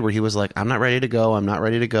long period where he was like, I'm not ready to go. And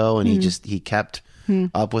he kept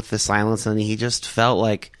up with the silence. And he just felt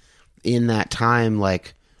like in that time,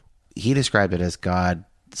 like he described it as God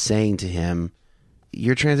saying to him,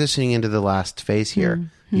 you're transitioning into the last phase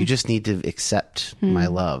here. You just need to accept my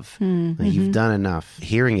love. You've done enough.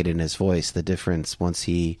 Hearing it in his voice, the difference once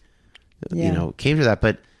he, came to that.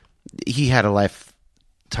 But he had a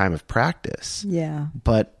lifetime of practice. Yeah.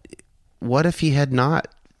 But what if he had not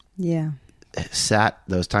sat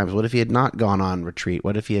those times? What if he had not gone on retreat?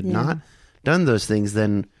 What if he had not done those things?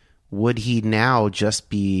 Then would he now just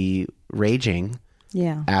be raging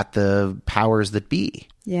at the powers that be?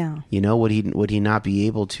 Yeah. Would he not be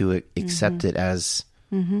able to accept it as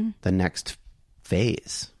the next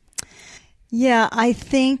phase? Yeah, I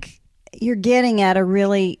think you're getting at a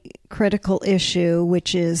really critical issue,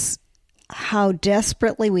 which is how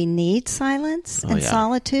desperately we need silence and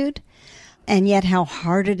solitude, and yet how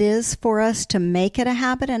hard it is for us to make it a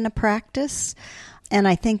habit and a practice. And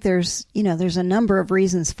I think there's a number of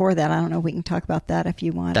reasons for that. I don't know if we can talk about that if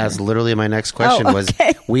you want. That's literally my next question. Was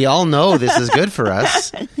we all know this is good for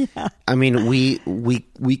us. I mean,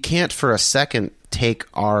 we can't for a second take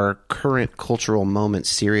our current cultural moment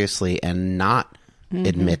seriously and not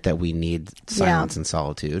admit that we need silence and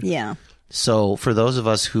solitude. Yeah. So for those of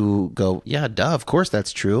us who go, of course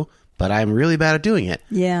that's true, but I'm really bad at doing it.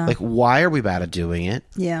 Yeah. Like, why are we bad at doing it?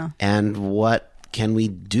 Yeah. And what can we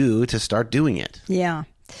do to start doing it? Yeah.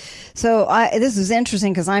 So this is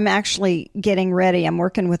interesting because I'm actually getting ready. I'm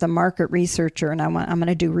working with a market researcher, and I'm going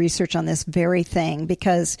to do research on this very thing,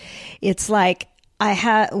 because it's like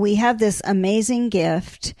we have this amazing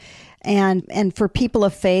gift, and for people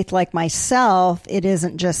of faith like myself, it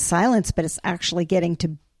isn't just silence, but it's actually getting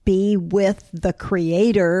to be with the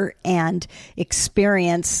Creator and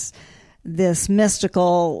experience this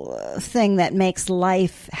mystical thing that makes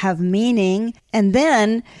life have meaning. And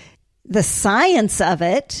then the science of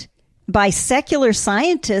it by secular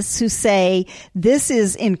scientists who say this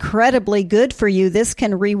is incredibly good for you. This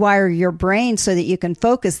can rewire your brain so that you can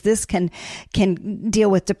focus. This can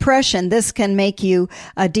deal with depression. This can make you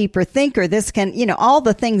a deeper thinker. This can, all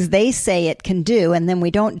the things they say it can do, and then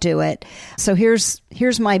we don't do it. So here's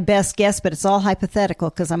my best guess, but it's all hypothetical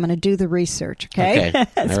because I'm going to do the research. Okay.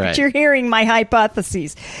 That's all right. What you're hearing, my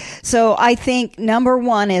hypotheses. So I think number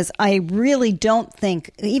one is I really don't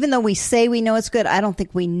think, even though we say we know it's good, I don't think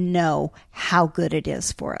we know how good it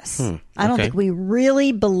is for us. I don't think we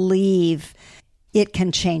really believe it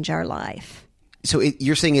can change our life. So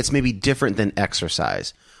you're saying it's maybe different than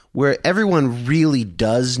exercise, where everyone really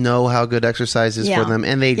does know how good exercise is for them,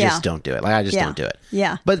 and they just don't do it. Like, I just don't do it.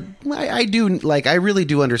 Yeah. But I do, I really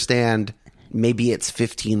do understand maybe it's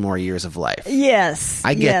 15 more years of life. Yes.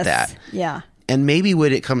 I get that. Yeah. And maybe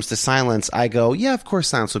when it comes to silence, I go, yeah, of course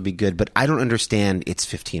silence would be good, but I don't understand it's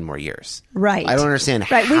 15 more years. Right. I don't understand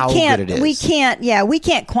how good it is. We can't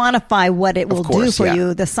quantify what it will do for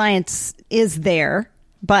you. The science is there,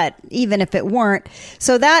 but even if it weren't.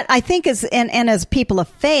 So that, I think, is, and as people of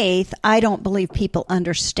faith, I don't believe people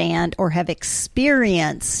understand or have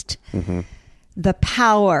experienced the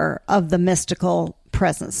power of the mystical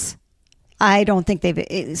presence. I don't think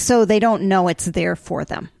so they don't know it's there for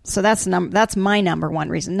them. So that's my number one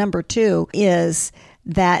reason. Number two is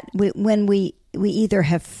that when we either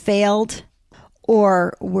have failed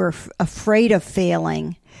or we're afraid of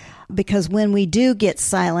failing, because when we do get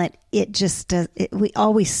silent, it just we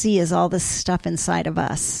all we see is all this stuff inside of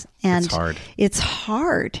us. And it's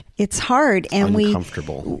hard. It's hard. And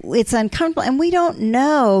uncomfortable. It's uncomfortable. And we don't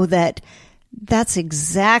know that that's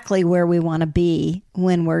exactly where we want to be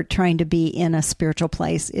when we're trying to be in a spiritual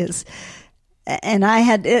place and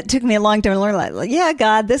it took me a long time to learn, like, yeah,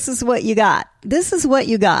 God, this is what you got. This is what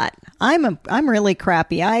you got. I'm really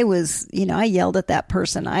crappy. I was, I yelled at that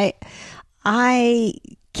person. I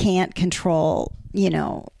can't control,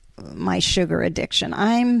 my sugar addiction.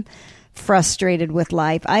 I'm frustrated with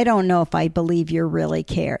life. I don't know if I believe you really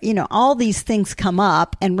care. All these things come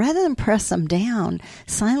up, and rather than press them down,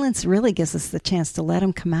 silence really gives us the chance to let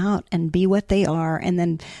them come out and be what they are, and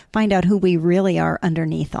then find out who we really are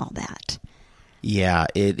underneath all that. Yeah,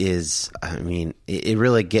 it is. I mean, it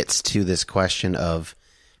really gets to this question of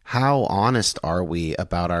how honest are we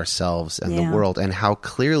about ourselves and the world, and how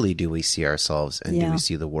clearly do we see ourselves and do we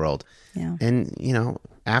see the world? Yeah. And,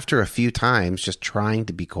 after a few times, just trying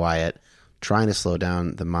to be quiet, trying to slow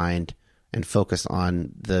down the mind and focus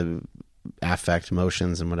on the affect,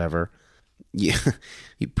 emotions, and whatever, you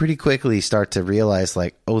pretty quickly start to realize,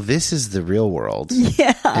 like, oh, this is the real world.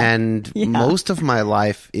 Yeah. And most of my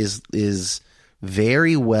life is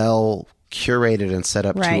very well curated and set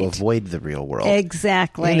up to avoid the real world.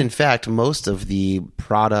 Exactly. And in fact, most of the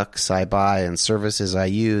products I buy and services I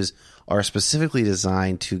use are specifically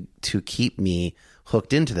designed to keep me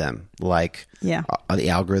hooked into them, like the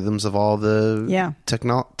algorithms of all the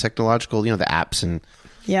technological, the apps and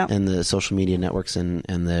the social media networks and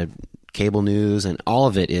the cable news, and all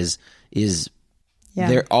of it is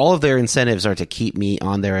all of their incentives are to keep me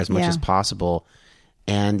on there as much as possible.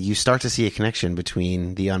 And you start to see a connection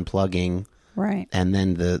between the unplugging and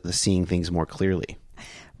then the seeing things more clearly.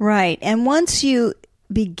 Right. And once you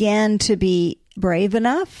begin to be brave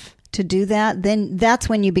enough to do that, then that's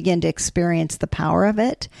when you begin to experience the power of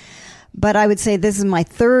it. But I would say this is my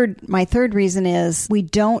third reason is we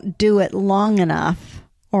don't do it long enough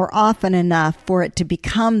or often enough for it to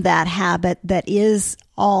become that habit that is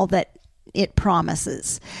all that it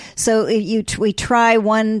promises. So we try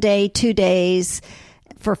 1 day, 2 days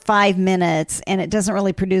for 5 minutes, and it doesn't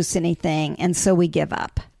really produce anything, and so we give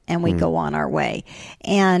up and we go on our way.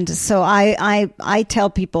 And so I tell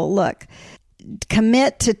people, look,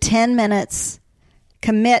 commit to 10 minutes,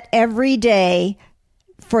 commit every day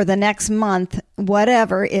for the next month,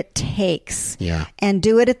 whatever it takes. Yeah. And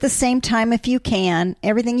do it at the same time if you can.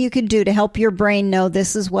 Everything you can do to help your brain know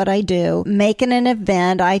this is what I do. Make it an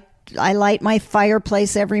event. I light my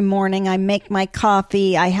fireplace every morning. I make my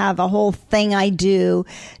coffee. I have a whole thing I do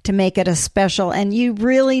to make it a special. And you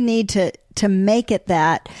really need to make it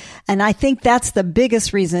that. And I think that's the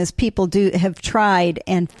biggest reason is people have tried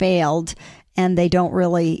and failed, and they don't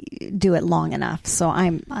really do it long enough.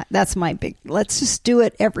 So that's my let's just do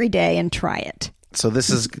it every day and try it. So this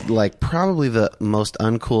is like probably the most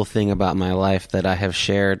uncool thing about my life that I have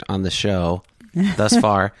shared on the show thus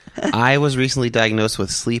far. I was recently diagnosed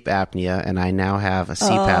with sleep apnea, and I now have a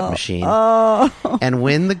CPAP machine. Oh. And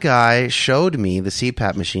when the guy showed me the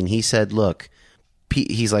CPAP machine, he said, look,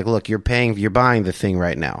 you're buying the thing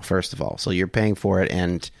right now, first of all. So you're paying for it,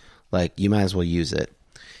 and like, you might as well use it.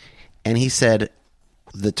 And he said,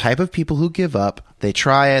 the type of people who give up, they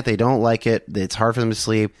try it, they don't like it, it's hard for them to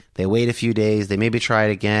sleep, they wait a few days, they maybe try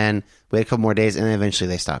it again, wait a couple more days, and then eventually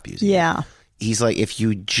they stop using it. He's like, if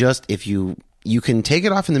you can take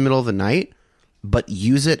it off in the middle of the night, but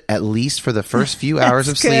use it at least for the first few hours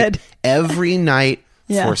of sleep every night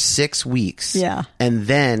for 6 weeks. Yeah. And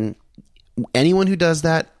then anyone who does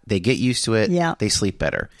that, they get used to it. Yeah. They sleep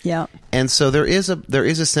better. Yeah. And so there is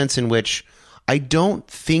a sense in which I don't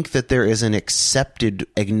think that there is an accepted,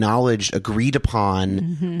 acknowledged, agreed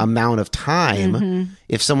upon amount of time.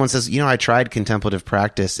 If someone says, I tried contemplative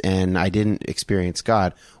practice and I didn't experience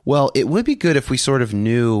God. Well, it would be good if we sort of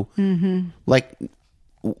knew, like,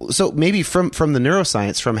 So maybe from the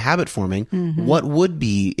neuroscience, from habit forming, what would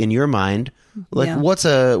be in your mind, like what's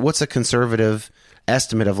a conservative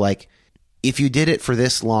estimate of like, if you did it for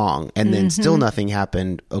this long and then still nothing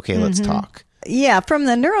happened, okay, let's talk. Yeah, from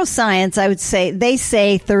the neuroscience, I would say, they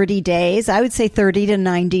say 30 days. I would say 30 to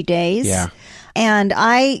 90 days. Yeah. And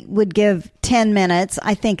I would give 10 minutes.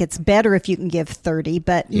 I think it's better if you can give 30,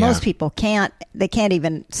 but most people can't. They can't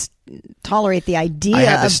even tolerate the idea. I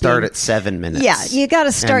had to start at 7 minutes. Yeah, you got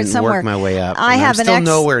to start somewhere. Work my way up. I'm still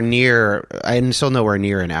nowhere near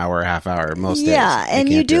an hour, half hour most days. Yeah, and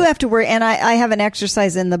you do have to work. And I have an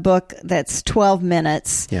exercise in the book that's 12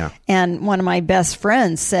 minutes. Yeah. And one of my best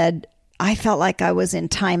friends said, I felt like I was in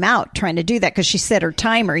timeout trying to do that because she set her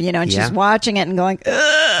timer, and she's watching it and going, ugh.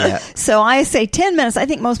 Yeah. So I say 10 minutes. I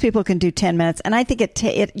think most people can do 10 minutes. And I think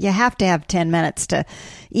you have to have 10 minutes to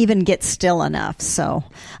even get still enough. So,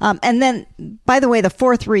 and then, by the way, the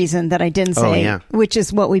fourth reason that I didn't say, which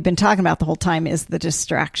is what we've been talking about the whole time, is the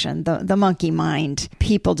distraction, the monkey mind.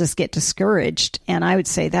 People just get discouraged. And I would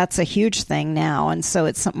say that's a huge thing now. And so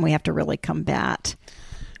it's something we have to really combat.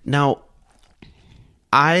 Now,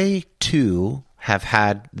 I, too, have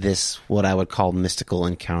had this, what I would call mystical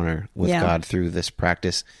encounter with God through this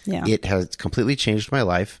practice. Yeah. It has completely changed my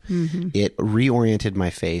life. It reoriented my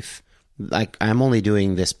faith. Like, I'm only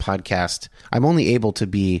doing this podcast. I'm only able to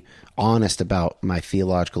be honest about my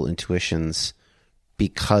theological intuitions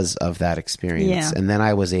because of that experience. Yeah. And then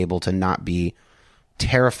I was able to not be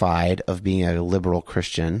terrified of being a liberal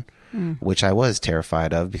Christian, which I was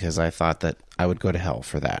terrified of because I thought that I would go to hell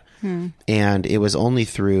for that. And it was only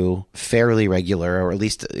through fairly regular, or at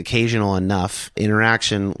least occasional enough,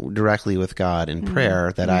 interaction directly with God in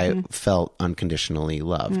prayer that I felt unconditionally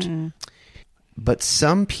loved. But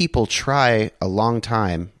some people try a long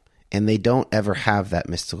time and they don't ever have that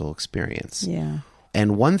mystical experience. Yeah.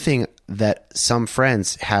 And one thing that some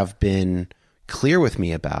friends have been clear with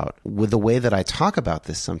me about, with the way that I talk about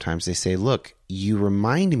this sometimes, they say, look, you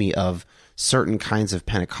remind me of certain kinds of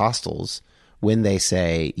Pentecostals when they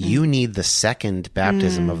say you need the second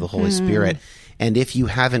baptism of the Holy Spirit. And if you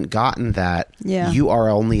haven't gotten that, you're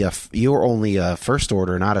only a first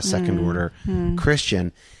order, not a second order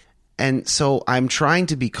Christian. And so I'm trying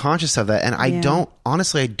to be conscious of that. And I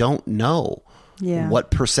don't know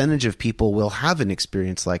what percentage of people will have an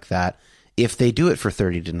experience like that if they do it for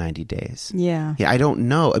 30 to 90 days. Yeah. I don't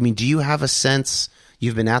know. I mean, do you have a sense,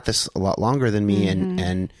 you've been at this a lot longer than me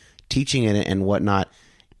and teaching it and whatnot.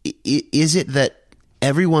 Is it that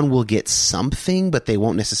everyone will get something, but they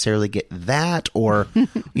won't necessarily get that? Or,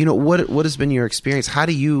 what has been your experience? How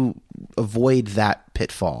do you avoid that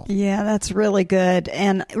pitfall? Yeah, that's really good.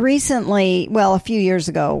 And recently, a few years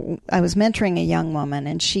ago, I was mentoring a young woman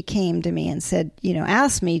and she came to me and said,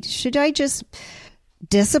 asked me, should I just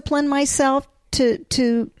discipline myself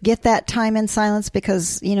to get that time in silence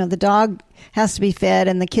because, the dog has to be fed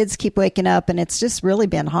and the kids keep waking up and it's just really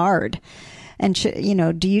been hard. And,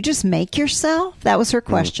 do you just make yourself? That was her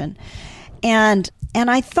question. And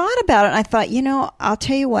I thought about it and I thought, I'll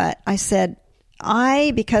tell you what, I said,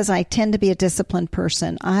 because I tend to be a disciplined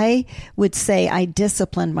person, I would say I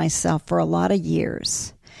disciplined myself for a lot of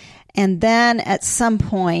years. And then at some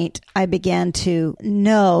point I began to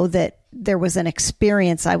know that there was an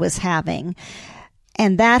experience I was having,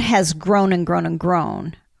 and that has grown and grown and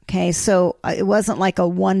grown. Okay, so it wasn't like a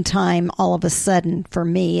one-time all of a sudden for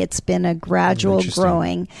me. It's been a gradual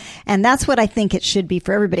growing, and that's what I think it should be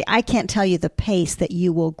for everybody. I can't tell you the pace that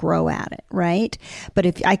you will grow at it, right? But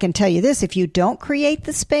if I can tell you this, if you don't create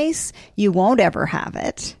the space, you won't ever have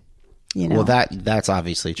it. Well, that's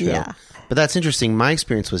obviously true. Yeah. But that's interesting. My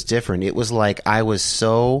experience was different. It was like I was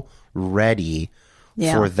so ready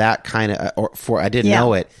for that kind of, I didn't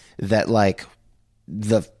know it, that like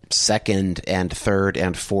the second and third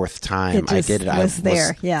and fourth time I did it, I was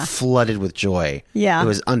flooded with joy. Yeah. It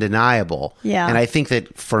was undeniable. Yeah. And I think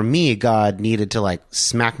that for me, God needed to like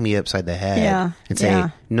smack me upside the head and say,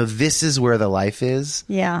 no, this is where the life is.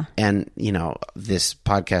 Yeah. And, this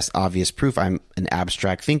podcast, obvious proof, I'm an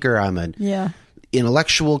abstract thinker. I'm an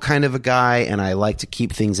intellectual kind of a guy, and I like to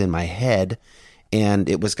keep things in my head. And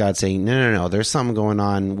it was God saying, no, there's something going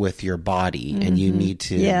on with your body and you need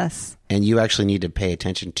to, and you actually need to pay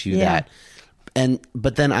attention to that.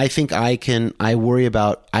 But then I think I worry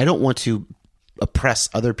about, I don't want to oppress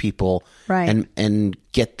other people and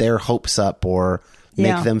get their hopes up or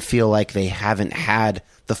make them feel like they haven't had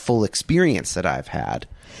the full experience that I've had.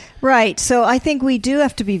 Right. So I think we do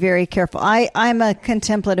have to be very careful. I'm a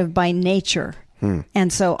contemplative by nature.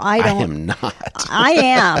 And so I am not. I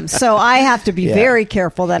am. So I have to be very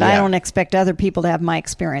careful that I don't expect other people to have my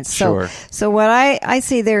experience. Sure. So what I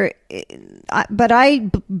see there, but I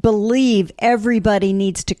believe everybody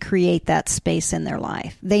needs to create that space in their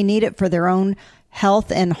life. They need it for their own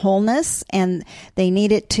health and wholeness, and they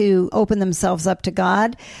need it to open themselves up to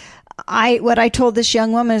God. What I told this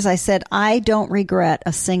young woman is I said, I don't regret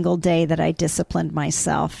a single day that I disciplined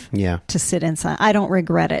myself to sit inside. I don't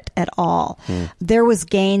regret it at all. There was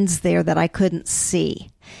gains there that I couldn't see.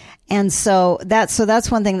 And so that's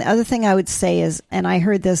one thing. The other thing I would say is, and I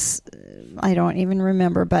heard this, I don't even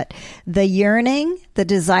remember, but the yearning, the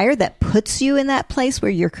desire that puts you in that place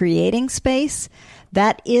where you're creating space,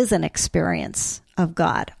 that is an experience of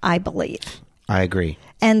God, I believe. I agree.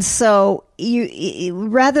 And so you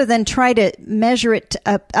rather than try to measure it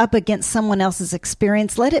up against someone else's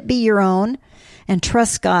experience, let it be your own and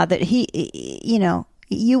trust God that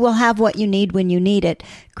you will have what you need when you need it.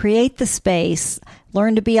 Create the space,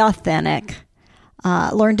 learn to be authentic,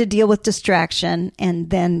 learn to deal with distraction, and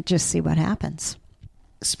then just see what happens.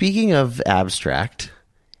 Speaking of abstract,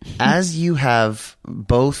 as you have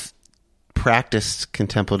both practiced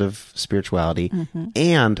contemplative spirituality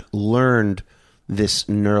and learned this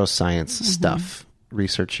neuroscience stuff,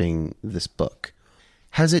 researching this book,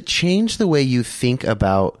 has it changed the way you think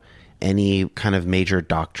about any kind of major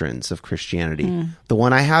doctrines of Christianity? The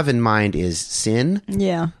one I have in mind is sin.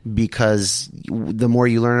 Yeah. Because the more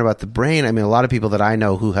you learn about the brain, I mean, a lot of people that I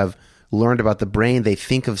know who have learned about the brain, they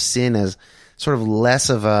think of sin as sort of less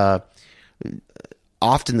of a...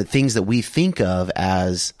 Often the things that we think of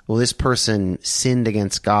as, well, this person sinned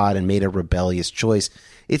against God and made a rebellious choice,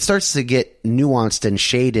 it starts to get nuanced and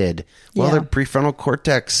shaded. Well, their prefrontal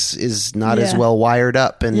cortex is not as well wired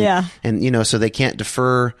up, and so they can't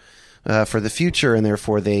defer for the future, and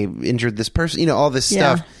therefore they injured this person. All this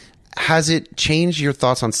stuff. Has it changed your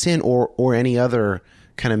thoughts on sin or any other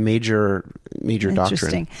kind of major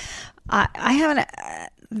doctrine? I haven't.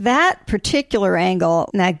 That particular angle,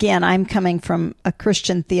 now again, I'm coming from a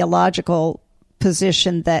Christian theological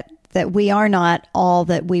position that we are not all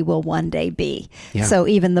that we will one day be. Yeah. So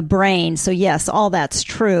even the brain. So yes, all that's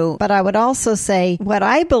true. But I would also say what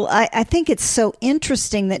I think it's so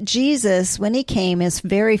interesting that Jesus, when he came, his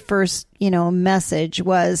very first, message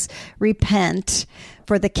was repent,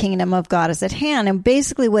 for the kingdom of God is at hand. And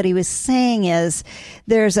basically what he was saying is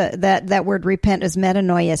there's that word repent is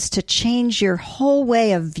metanoia, to change your whole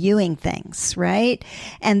way of viewing things, right?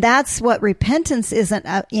 And that's what repentance isn't,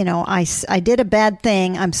 I did a bad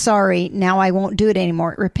thing. I'm sorry. Now I won't do it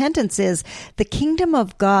anymore. Repentance is the kingdom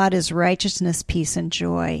of God is righteousness, peace, and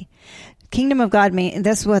joy. Kingdom of God means,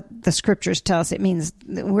 that's what the scriptures tell us. It means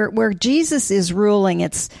where Jesus is ruling,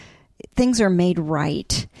 things are made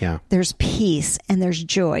right. Yeah. There's peace and there's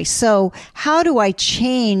joy. So how do I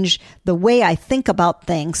change the way I think about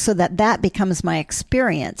things so that becomes my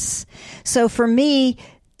experience? So for me,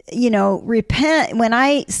 repent, when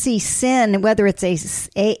I see sin, whether it's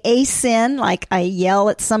a sin, like I yell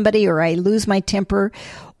at somebody or I lose my temper,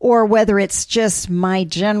 or whether it's just my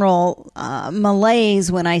general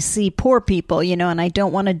malaise when I see poor people, and I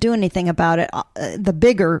don't want to do anything about it, the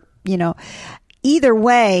bigger, either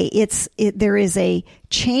way, there is a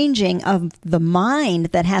changing of the mind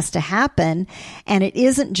that has to happen, and it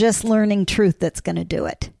isn't just learning truth that's going to do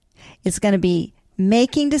it. It's going to be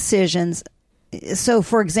making decisions. So,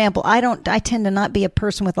 for example, I tend to not be a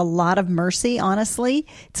person with a lot of mercy, honestly.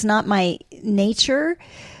 It's not my nature.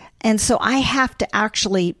 And so I have to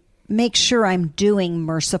actually make sure I'm doing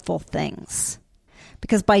merciful things.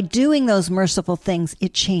 Because by doing those merciful things,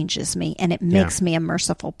 it changes me and it makes me a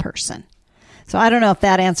merciful person. So I don't know if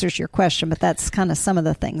that answers your question, but that's kind of some of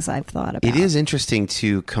the things I've thought about. It is interesting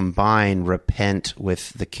to combine repent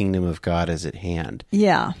with the kingdom of God is at hand.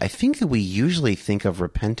 Yeah. I think that we usually think of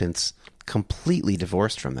repentance completely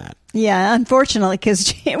divorced from that. Yeah, unfortunately,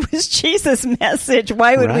 because it was Jesus' message.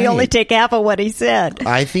 Why would we only take half of what he said?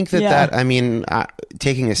 I think taking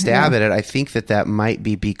a stab at it, I think that might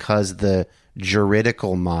be because the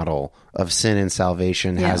juridical model of sin and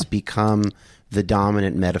salvation has become the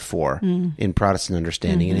dominant metaphor in Protestant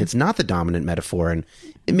understanding. And it's not the dominant metaphor. And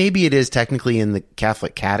maybe it is technically in the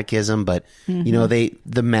Catholic Catechism, but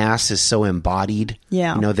the Mass is so embodied.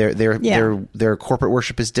 Yeah. Their corporate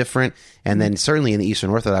worship is different. And then certainly in the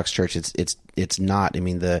Eastern Orthodox Church, it's not. I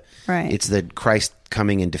mean, it's the Christ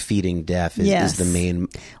coming and defeating death is the main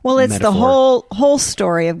it's metaphor. The whole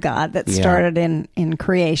story of God that started in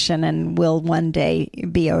creation and will one day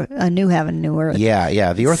be a new heaven, new earth.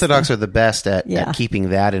 Yeah. The Orthodox are the best at keeping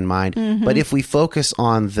that in mind. But if we focus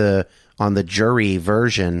on the jury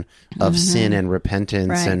version of sin and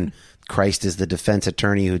repentance and Christ is the defense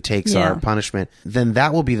attorney who takes Yeah. our punishment, then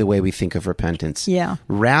that will be the way we think of repentance. Yeah.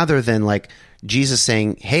 Rather than like Jesus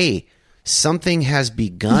saying, hey, something has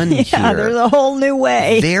begun Yeah, here. there's a whole new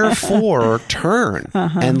way. Therefore, turn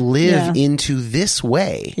and live into this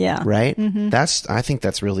way. Yeah. Right? I think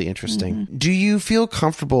that's really interesting. Do you feel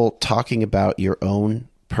comfortable talking about your own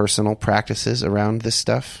personal practices around this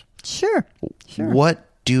stuff? Sure. What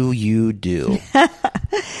do you do?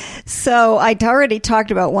 So I'd already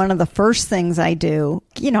talked about one of the first things I do.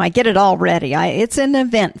 I get it all ready. It's an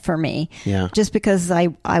event for me. Yeah. Just because I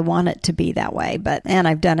want it to be that way. And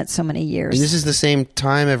I've done it so many years. And this is the same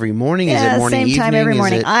time every morning? Is Yeah, it morning, same time evening? every Is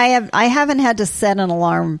morning. it- I haven't had to set an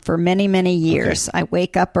alarm for many, many years. Okay. I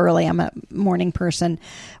wake up early. I'm a morning person.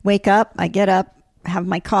 Wake up, I get up, have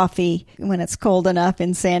my coffee. When it's cold enough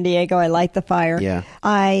in San Diego, I light the fire. Yeah.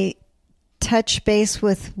 I touch base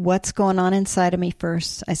with what's going on inside of me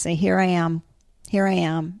first. I say, here I am.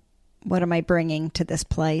 What am I bringing to this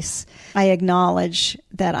place? I acknowledge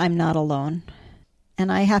that I'm not alone.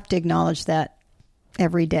 And I have to acknowledge that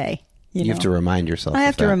every day. You have know? to remind yourself. I of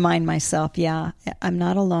have to that. remind myself, I'm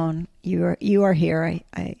not alone. You are here.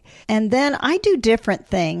 And then I do different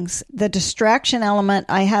things. The distraction element,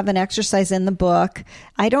 I have an exercise in the book.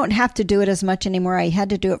 I don't have to do it as much anymore. I had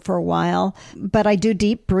to do it for a while, but I do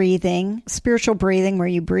deep breathing, spiritual breathing, where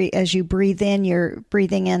you breathe. As you breathe in, you're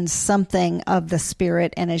breathing in something of the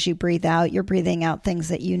spirit, and as you breathe out, you're breathing out things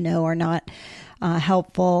that you know are not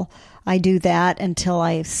helpful. I do that until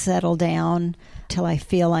I settle down, till I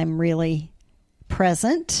feel I'm really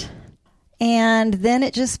present. And then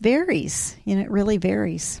it just varies. It really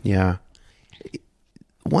varies. Yeah.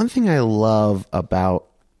 One thing I love about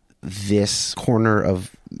this corner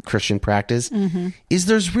of Christian practice is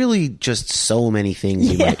there's really just so many things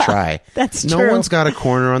you might try. That's no true. one's got a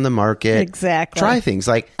corner on the market. Exactly. Try things.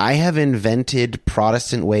 Like I have invented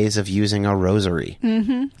Protestant ways of using a rosary.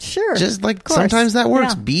 Sure. Just like Of course. sometimes that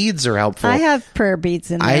works. Yeah. Beads are helpful. I have prayer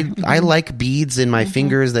beads in there. I like beads in my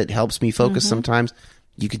fingers that helps me focus sometimes.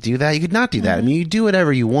 You could do that. You could not do that. I mean, you do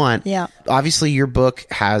whatever you want. Yeah. Obviously, your book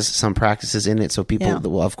has some practices in it. So people, Yeah.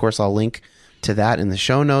 well, of course, I'll link to that in the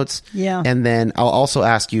show notes. Yeah. And then I'll also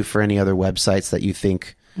ask you for any other websites that you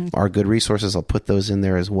think are good resources. I'll put those in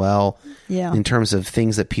there as well. Yeah. In terms of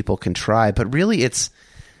things that people can try. But really, it's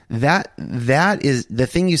that is the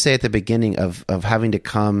thing you say at the beginning of having to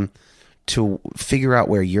come to figure out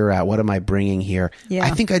where you're at. What am I bringing here? Yeah.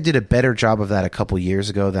 I think I did a better job of that a couple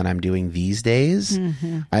years ago than I'm doing these days.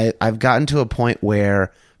 I've gotten to a point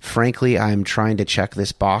where, frankly, I'm trying to check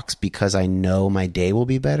this box because I know my day will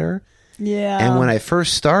be better. Yeah. And when I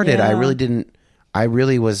first started, Yeah. I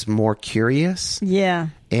really was more curious. Yeah.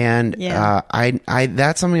 And Yeah. I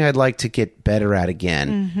that's something I'd like to get better at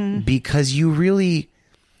again because you really,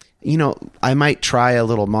 I might try a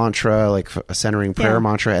little mantra, like a centering prayer Yeah.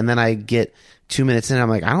 mantra, and then I get 2 minutes in, I'm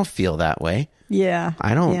like, I don't feel that way. Yeah.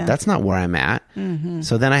 I don't, Yeah. that's not where I'm at.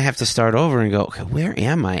 So then I have to start over and go, okay, where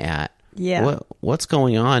am I at? Yeah. What's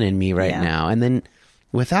going on in me right Yeah. now? And then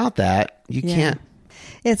without that, you Yeah. can't.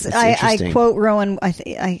 It's It's I interesting. quote Rowan.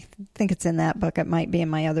 I think it's in that book. It might be in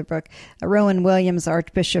my other book. Rowan Williams,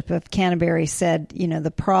 Archbishop of Canterbury, said,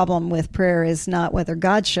 the problem with prayer is not whether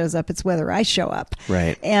God shows up; it's whether I show up.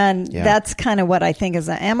 Right. And Yeah. that's kind of what I think is: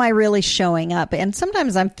 am I really showing up? And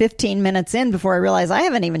sometimes I'm 15 minutes in before I realize I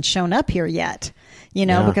haven't even shown up here yet.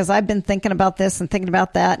 Yeah. Because I've been thinking about this and thinking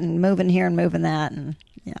about that and moving here and moving that and.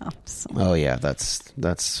 Yeah. So. Oh yeah, that's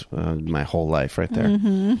my whole life right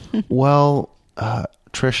there. Well,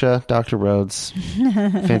 Tricia, Dr. Rhodes,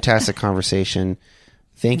 fantastic conversation.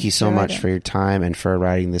 Thank you so Enjoyed much it. for your time and for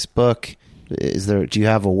writing this book. Do you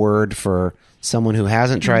have a word for someone who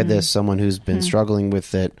hasn't tried this, someone who's been struggling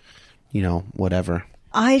with it, whatever?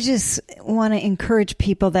 I just want to encourage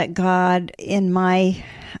people that God, in my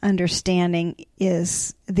understanding,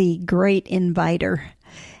 is the great inviter.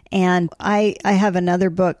 And I have another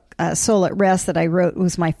book, Soul at Rest, that I wrote. It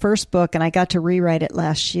was my first book, and I got to rewrite it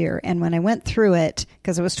last year. And when I went through it,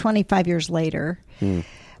 because it was 25 years later,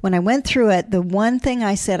 when I went through it, the one thing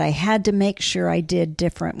I said I had to make sure I did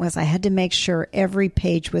different was I had to make sure every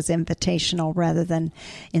page was invitational rather than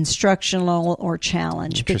instructional or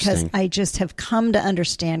challenge, because Interesting. I just have come to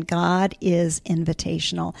understand God is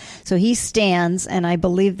invitational. So he stands, and I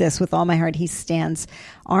believe this with all my heart, he stands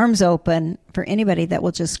arms open for anybody that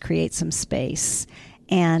will just create some space.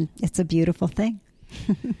 And it's a beautiful thing.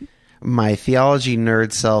 My theology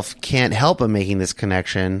nerd self can't help but making this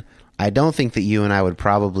connection. I don't think that you and I would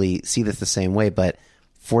probably see this the same way, but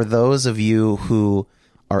for those of you who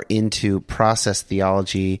are into process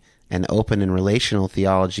theology and open and relational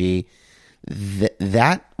theology,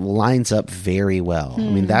 that lines up very well. I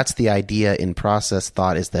mean, that's the idea in process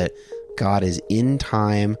thought, is that God is in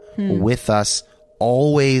time with us,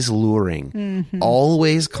 always luring,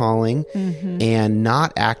 always calling, and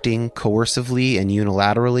not acting coercively and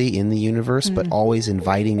unilaterally in the universe, but always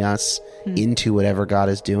inviting us into whatever God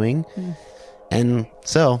is doing. And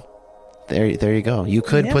so there you go. You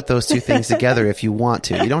could put those two things together if you want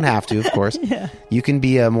to. You don't have to, of course. You can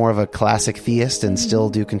be more of a classic theist and still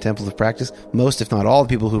do contemplative practice. Most, if not all, the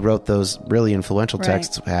people who wrote those really influential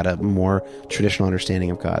texts had a more traditional understanding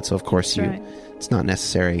of God. So, of course, it's not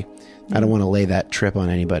necessary. I don't want to lay that trip on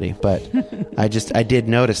anybody, but I did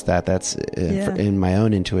notice that. That's in my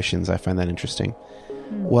own intuitions. I find that interesting.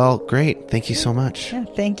 Well, great. Thank you so much. Yeah,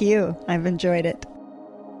 thank you. I've enjoyed it.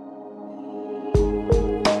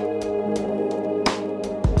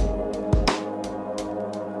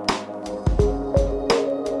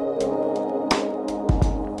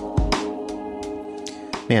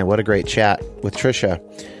 Man, what a great chat with Tricia.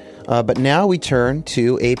 But now we turn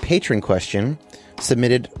to a patron question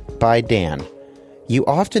submitted by Dan. You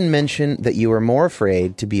often mention that you were more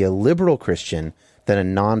afraid to be a liberal Christian than a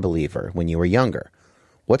non-believer when you were younger.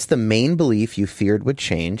 What's the main belief you feared would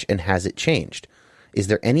change, and has it changed? Is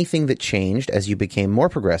there anything that changed as you became more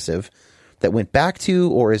progressive that went back to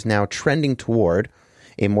or is now trending toward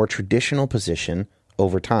a more traditional position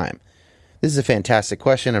over time? This is a fantastic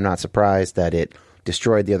question. I'm not surprised that it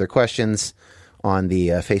destroyed the other questions on the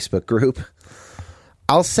Facebook group.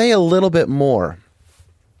 I'll say a little bit more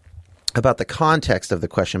about the context of the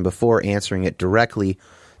question before answering it directly,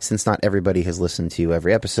 since not everybody has listened to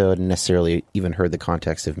every episode and necessarily even heard the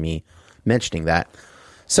context of me mentioning that.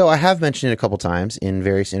 So I have mentioned it a couple times in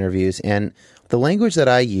various interviews, and the language that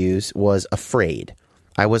I use was afraid.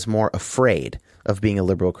 I was more afraid of being a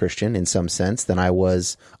liberal Christian in some sense than I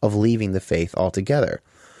was of leaving the faith altogether.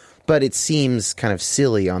 But it seems kind of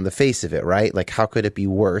silly on the face of it, right? Like, how could it be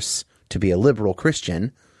worse to be a liberal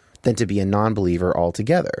Christian than to be a non-believer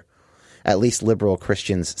altogether? At least liberal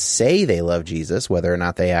Christians say they love Jesus, whether or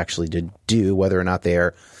not they actually do, whether or not they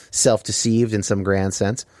are self-deceived in some grand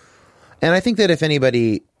sense. And I think that if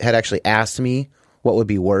anybody had actually asked me what would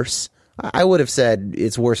be worse, I would have said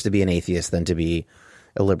it's worse to be an atheist than to be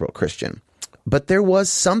a liberal Christian. But there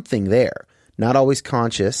was something there, not always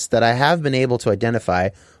conscious, that I have been able to identify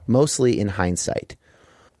mostly in hindsight.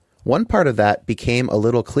 One part of that became a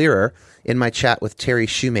little clearer in my chat with Terry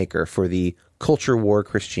Shoemaker for the Culture War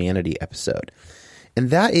Christianity episode.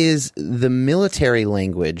 And that is the military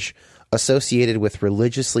language associated with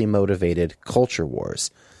religiously motivated culture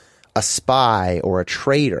wars. A spy or a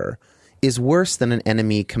traitor is worse than an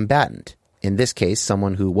enemy combatant. In this case,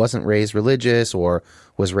 someone who wasn't raised religious or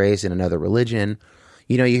was raised in another religion.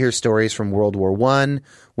 You know, you hear stories from World War I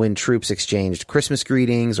when troops exchanged Christmas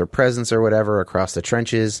greetings or presents or whatever across the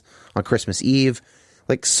trenches on Christmas Eve.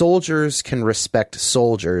 Like, soldiers can respect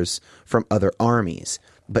soldiers from other armies,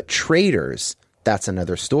 but traitors, that's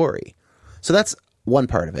another story. So that's one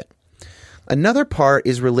part of it. Another part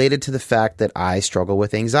is related to the fact that I struggle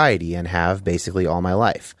with anxiety and have basically all my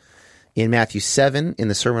life. In Matthew 7, in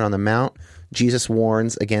the Sermon on the Mount, Jesus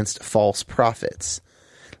warns against false prophets.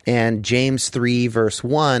 And James 3, verse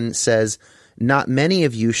 1 says, "Not many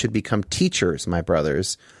of you should become teachers, my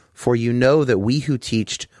brothers, for you know that we who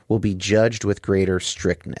teach will be judged with greater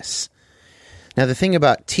strictness." Now, the thing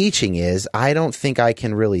about teaching is, I don't think I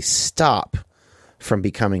can really stop from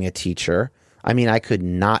becoming a teacher. I mean, I could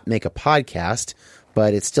not make a podcast,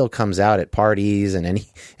 but it still comes out at parties and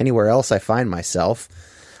anywhere else I find myself.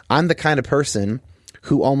 I'm the kind of person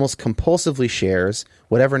who almost compulsively shares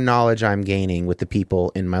whatever knowledge I'm gaining with the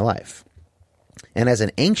people in my life. And as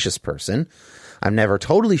an anxious person, I'm never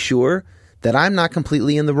totally sure that I'm not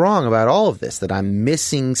completely in the wrong about all of this, that I'm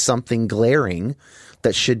missing something glaring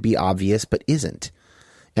that should be obvious but isn't.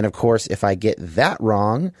 And of course, if I get that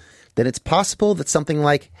wrong, then it's possible that something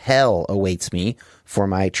like hell awaits me for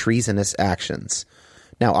my treasonous actions.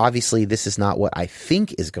 Now, obviously, this is not what I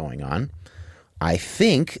think is going on. I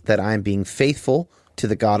think that I'm being faithful to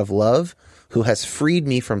the God of love who has freed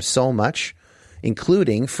me from so much,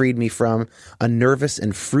 including freed me from a nervous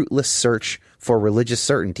and fruitless search for religious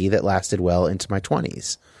certainty that lasted well into my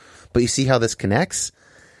 20s. But you see how this connects?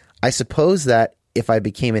 I suppose that if I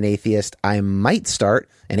became an atheist, I might start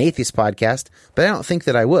an atheist podcast, but I don't think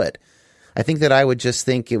that I would. I think that I would just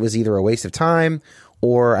think it was either a waste of time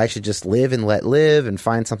or I should just live and let live and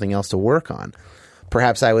find something else to work on.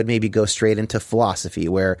 Perhaps I would maybe go straight into philosophy,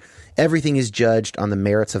 where everything is judged on the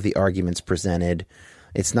merits of the arguments presented.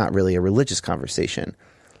 It's not really a religious conversation.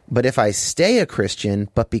 But if I stay a Christian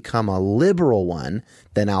but become a liberal one,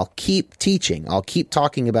 then I'll keep teaching. I'll keep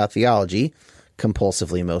talking about theology,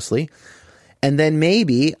 compulsively mostly. And then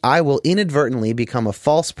maybe I will inadvertently become a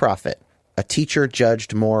false prophet, a teacher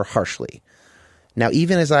judged more harshly. Now,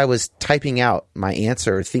 even as I was typing out my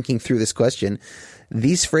answer, thinking through this question,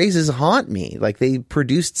 these phrases haunt me. Like, they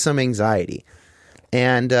produced some anxiety.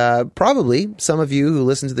 And probably some of you who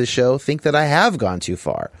listen to this show think that I have gone too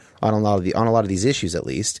far on a lot of these issues, at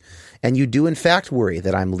least. And you do, in fact, worry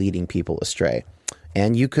that I'm leading people astray.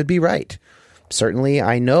 And you could be right. Certainly,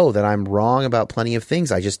 I know that I'm wrong about plenty of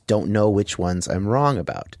things. I just don't know which ones I'm wrong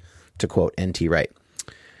about, to quote N.T. Wright.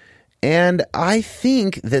 And I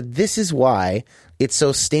think that this is why it's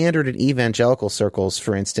so standard in evangelical circles,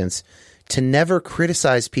 for instance, to never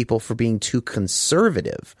criticize people for being too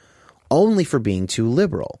conservative, only for being too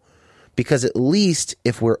liberal. Because at least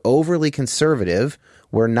if we're overly conservative,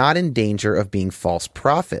 we're not in danger of being false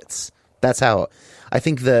prophets. That's how I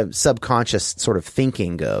think the subconscious sort of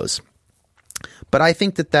thinking goes. But I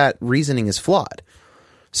think that reasoning is flawed.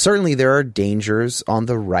 Certainly there are dangers on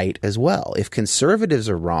the right as well. If conservatives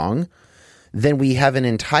are wrong, then we have an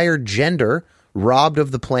entire gender robbed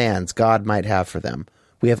of the plans God might have for them.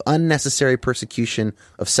 We have unnecessary persecution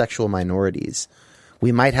of sexual minorities.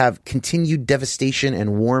 We might have continued devastation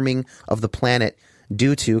and warming of the planet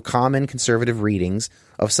due to common conservative readings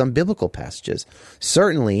of some biblical passages.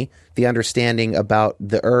 Certainly, the understanding about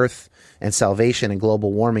the earth and salvation and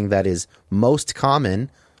global warming that is most common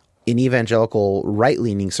in evangelical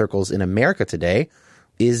right-leaning circles in America today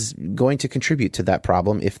is going to contribute to that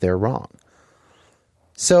problem if they're wrong.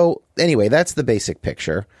 So anyway, that's the basic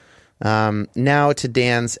picture. Now to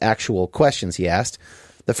Dan's actual questions he asked.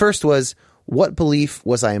 The first was, what belief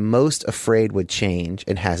was I most afraid would change,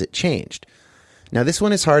 and has it changed? Now, this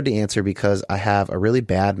one is hard to answer because I have a really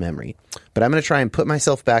bad memory, but I'm going to try and put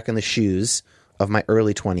myself back in the shoes of my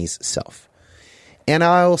early 20s self. And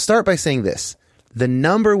I will start by saying this. The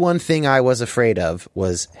number one thing I was afraid of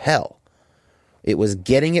was hell. It was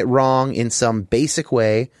getting it wrong in some basic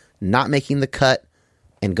way, not making the cut,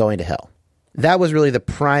 and going to hell. That was really the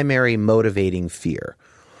primary motivating fear.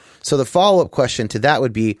 So the follow-up question to that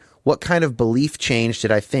would be, what kind of belief change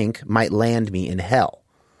did I think might land me in hell?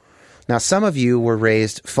 Now, some of you were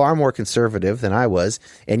raised far more conservative than I was,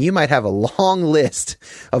 and you might have a long list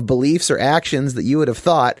of beliefs or actions that you would have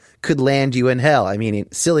thought could land you in hell. I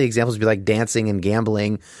mean, silly examples would be like dancing and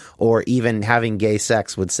gambling, or even having gay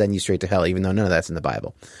sex would send you straight to hell, even though none of that's in the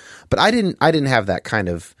Bible. But I didn't have that kind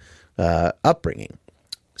of upbringing.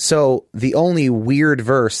 So the only weird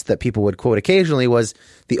verse that people would quote occasionally was,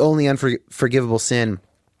 the only unforgivable sin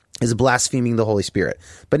is blaspheming the Holy Spirit.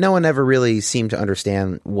 But no one ever really seemed to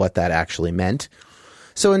understand what that actually meant.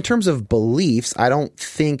 So in terms of beliefs, I don't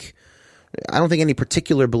think any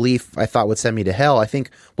particular belief I thought would send me to hell. I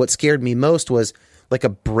think what scared me most was like a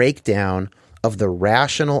breakdown of the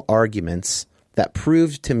rational arguments that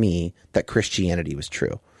proved to me that Christianity was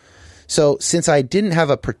true. So since I didn't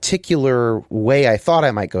have a particular way I thought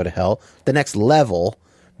I might go to hell, the next level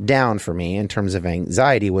down for me in terms of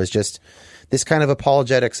anxiety was just this kind of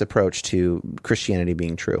apologetics approach to Christianity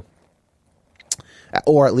being true,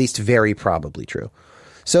 or at least very probably true.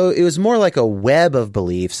 So it was more like a web of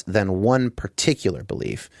beliefs than one particular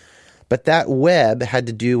belief. But that web had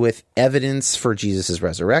to do with evidence for Jesus'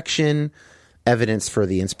 resurrection, evidence for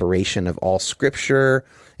the inspiration of all Scripture,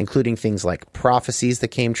 including things like prophecies that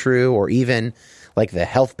came true, or even like the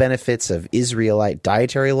health benefits of Israelite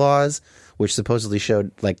dietary laws, which supposedly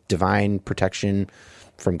showed like divine protection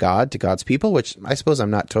from God to God's people, which I suppose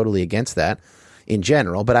I'm not totally against that in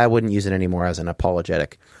general, but I wouldn't use it anymore as an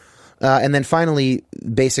apologetic. And then finally,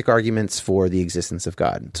 basic arguments for the existence of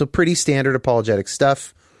God. So pretty standard apologetic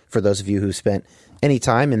stuff for those of you who spent any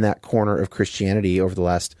time in that corner of Christianity over the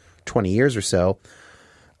last 20 years or so.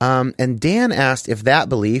 And Dan asked if that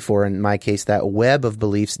belief, or in my case, that web of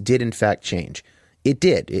beliefs, did in fact change. It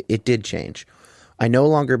did. It did change. I no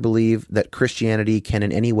longer believe that Christianity can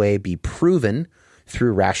in any way be proven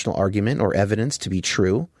through rational argument or evidence to be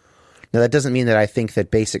true. Now, that doesn't mean that I think that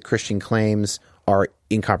basic Christian claims are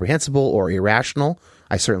incomprehensible or irrational.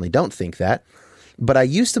 I certainly don't think that. But I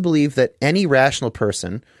used to believe that any rational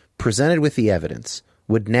person presented with the evidence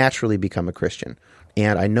would naturally become a Christian.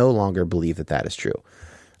 And I no longer believe that that is true.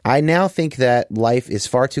 I now think that life is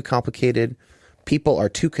far too complicated. People are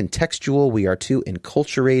too contextual. We are too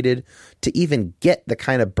enculturated to even get the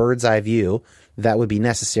kind of bird's eye view that would be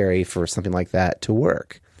necessary for something like that to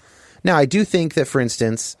work. Now, I do think that, for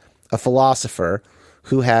instance, a philosopher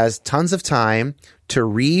who has tons of time to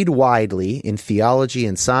read widely in theology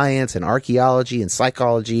and science and archaeology and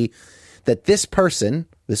psychology, that this person,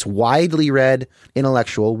 this widely read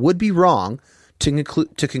intellectual, would be wrong to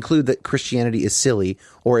conclude that Christianity is silly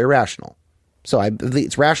or irrational. So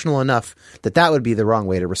it's rational enough that that would be the wrong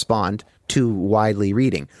way to respond to widely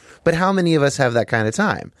reading. But how many of us have that kind of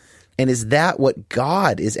time? And is that what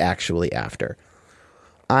God is actually after?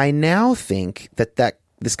 I now think that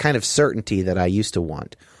this kind of certainty that I used to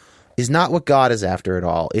want is not what God is after at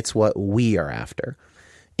all. It's what we are after.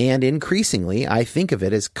 And increasingly, I think of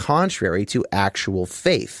it as contrary to actual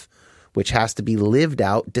faith, which has to be lived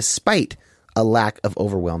out despite a lack of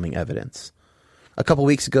overwhelming evidence. A couple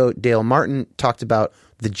weeks ago, Dale Martin talked about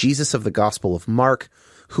the Jesus of the Gospel of Mark,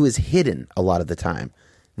 who is hidden a lot of the time.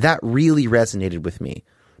 That really resonated with me.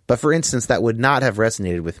 But for instance, that would not have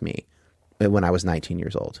resonated with me when I was 19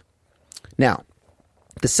 years old. Now,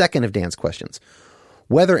 the second of Dan's questions,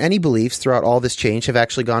 whether any beliefs throughout all this change have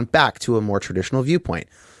actually gone back to a more traditional viewpoint.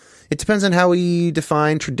 It depends on how we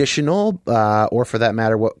define traditional, or for that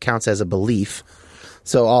matter, what counts as a belief.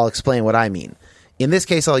 So I'll explain what I mean. In this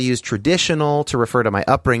case, I'll use traditional to refer to my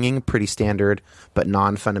upbringing, pretty standard, but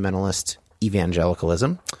non-fundamentalist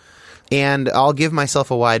evangelicalism. And I'll give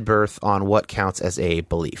myself a wide berth on what counts as a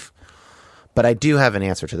belief. But I do have an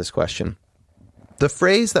answer to this question. The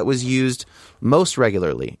phrase that was used most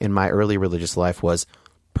regularly in my early religious life was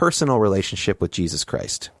personal relationship with Jesus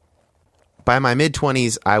Christ. By my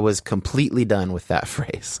mid-20s, I was completely done with that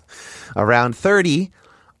phrase. Around 30,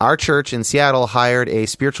 our church in Seattle hired a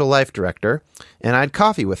spiritual life director, and I had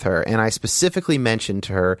coffee with her, and I specifically mentioned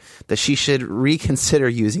to her that she should reconsider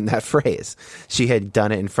using that phrase. She had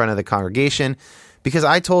done it in front of the congregation because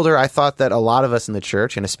I told her I thought that a lot of us in the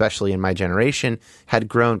church, and especially in my generation, had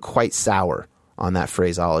grown quite sour on that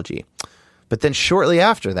phraseology. But then shortly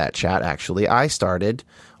after that chat, actually, I started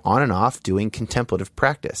on and off doing contemplative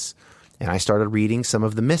practice. And I started reading some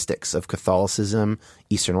of the mystics of Catholicism,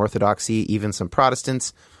 Eastern Orthodoxy, even some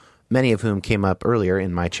Protestants, many of whom came up earlier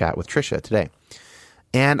in my chat with Tricia today.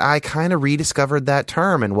 And I kind of rediscovered that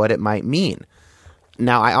term and what it might mean.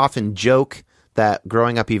 Now, I often joke that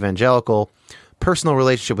growing up evangelical, personal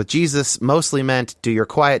relationship with Jesus mostly meant do your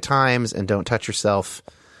quiet times and don't touch yourself.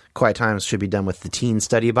 Quiet times should be done with the Teen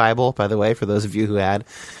Study Bible, by the way, for those of you who had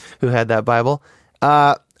that Bible.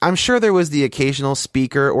 I'm sure there was the occasional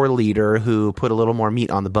speaker or leader who put a little more meat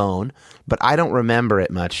on the bone, but I don't remember it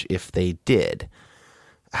much if they did.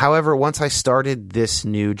 However, once I started this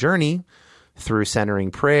new journey through centering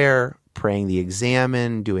prayer, praying the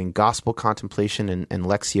Examen, doing gospel contemplation and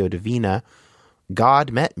Lectio Divina,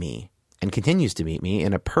 God met me and continues to meet me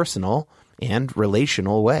in a personal and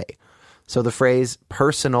relational way. So the phrase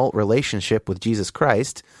personal relationship with Jesus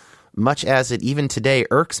Christ, much as it even today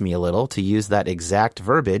irks me a little to use that exact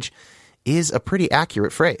verbiage, is a pretty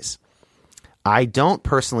accurate phrase. I don't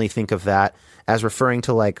personally think of that as referring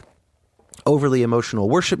to like overly emotional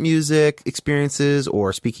worship music experiences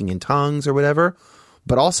or speaking in tongues or whatever,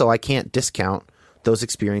 but also I can't discount those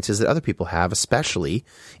experiences that other people have, especially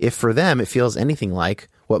if for them it feels anything like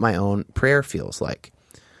what my own prayer feels like.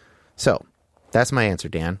 So that's my answer,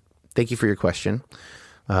 Dan. Thank you for your question.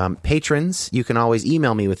 Patrons, you can always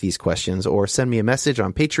email me with these questions or send me a message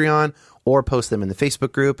on Patreon or post them in the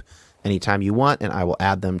Facebook group anytime you want, and I will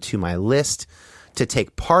add them to my list. To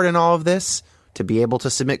take part in all of this, to be able to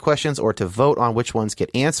submit questions or to vote on which ones get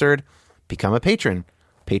answered, become a patron.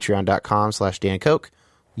 Patreon.com/DanKoch,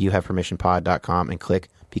 youhavepermissionpod.com, and click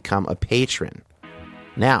Become a Patron.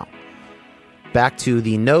 Now, back to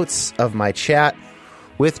the notes of my chat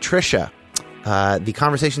with Tricia. The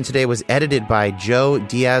conversation today was edited by Joe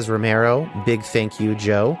Diaz-Romero. Big thank you,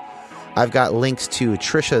 Joe. I've got links to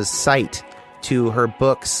Tricia's site, to her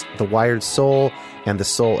books, The Wired Soul and The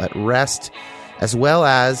Soul at Rest, as well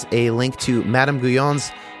as a link to Madame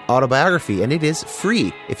Guyon's autobiography, and it is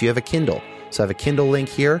free if you have a Kindle. So I have a Kindle link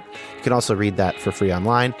here. You can also read that for free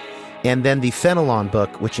online. And then the Fenelon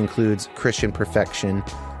book, which includes Christian Perfection.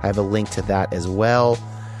 I have a link to that as well.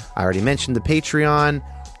 I already mentioned the Patreon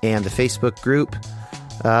and the Facebook group.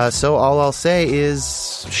 So all I'll say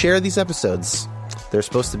is share these episodes. They're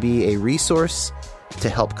supposed to be a resource to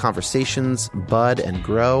help conversations bud and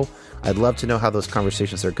grow. I'd love to know how those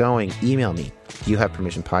conversations are going. Email me,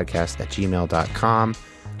 youhavepermissionpodcast@gmail.com.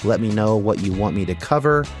 Let me know what you want me to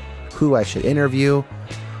cover, who I should interview,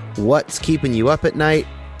 what's keeping you up at night.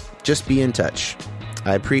 Just be in touch.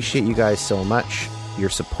 I appreciate you guys so much, your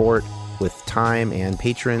support with time and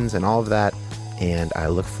patrons and all of that. And I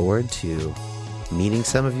look forward to meeting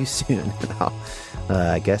some of you soon.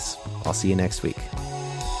 I guess I'll see you next week.